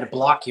 I tried to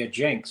block your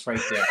jinx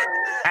right there.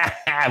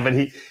 But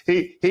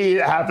he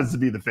happens to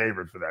be the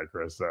favorite for that,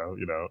 Chris. So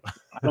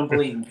I don't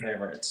believe in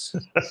favorites.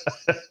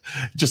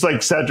 Just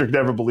like Cedric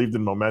never believed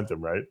in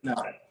momentum, right? No,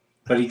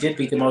 but he did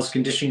beat the most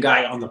conditioned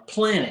guy on the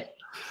planet.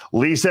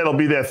 Lee said he'll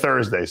be there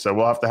Thursday, so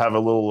we'll have to have a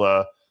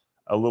little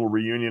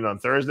reunion on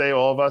Thursday.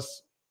 All of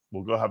us.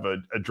 We'll go have a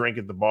drink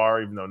at the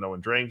bar, even though no one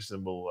drinks,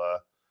 and we'll.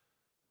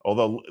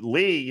 Although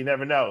Lee, you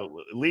never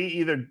know. Lee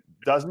either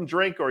doesn't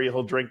drink or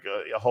he'll drink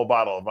a whole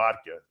bottle of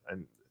vodka,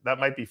 and that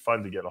might be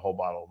fun to get a whole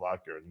bottle of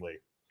vodka in Lee,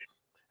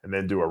 and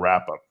then do a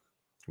wrap up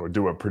or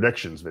do a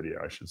predictions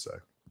video, I should say.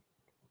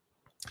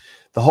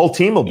 The whole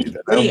team will be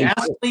there. Lee,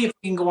 ask Lee if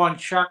he can go on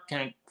Shark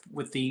Tank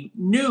with the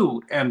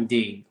new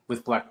MD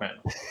with Blackman.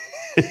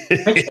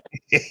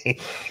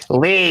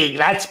 Lee,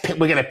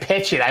 we're gonna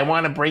pitch it. I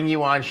want to bring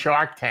you on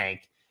Shark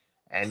Tank.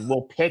 And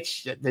we'll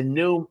pitch the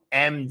new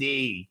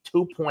MD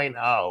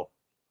 2.0.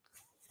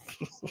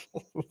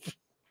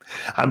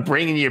 I'm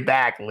bringing you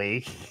back,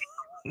 Lee.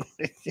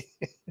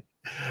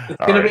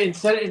 It's going to be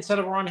instead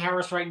of Ron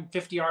Harris writing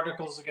 50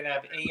 articles, they're going to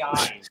have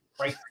AI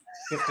write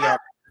 50 articles.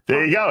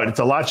 There you go. And it's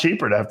a lot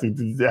cheaper to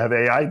have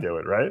AI do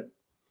it, right?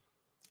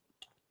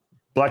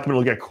 Blackman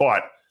will get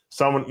caught.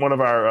 One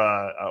of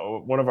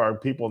our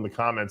people in the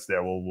comments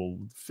there will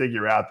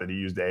figure out that he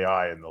used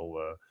AI, and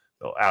they'll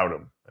out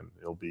him, and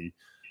he'll be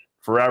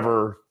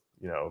forever,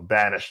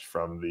 banished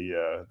from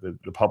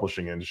the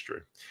publishing industry.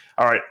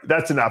 All right,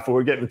 that's enough.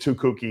 We're getting too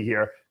kooky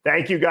here.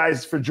 Thank you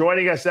guys for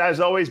joining us. As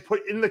always,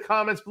 put in the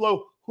comments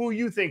below who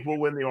you think will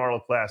win the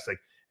Arnold Classic.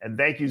 And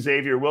thank you,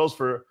 Xavier Wills,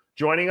 for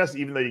joining us,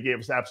 even though you gave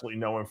us absolutely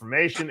no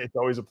information. It's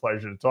always a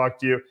pleasure to talk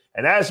to you.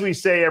 And as we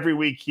say every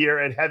week here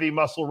at Heavy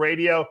Muscle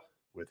Radio,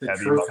 with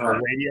Heavy Muscle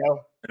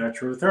Radio, the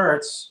truth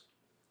hurts.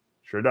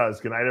 Sure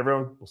does. Good night,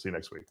 everyone. We'll see you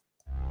next week.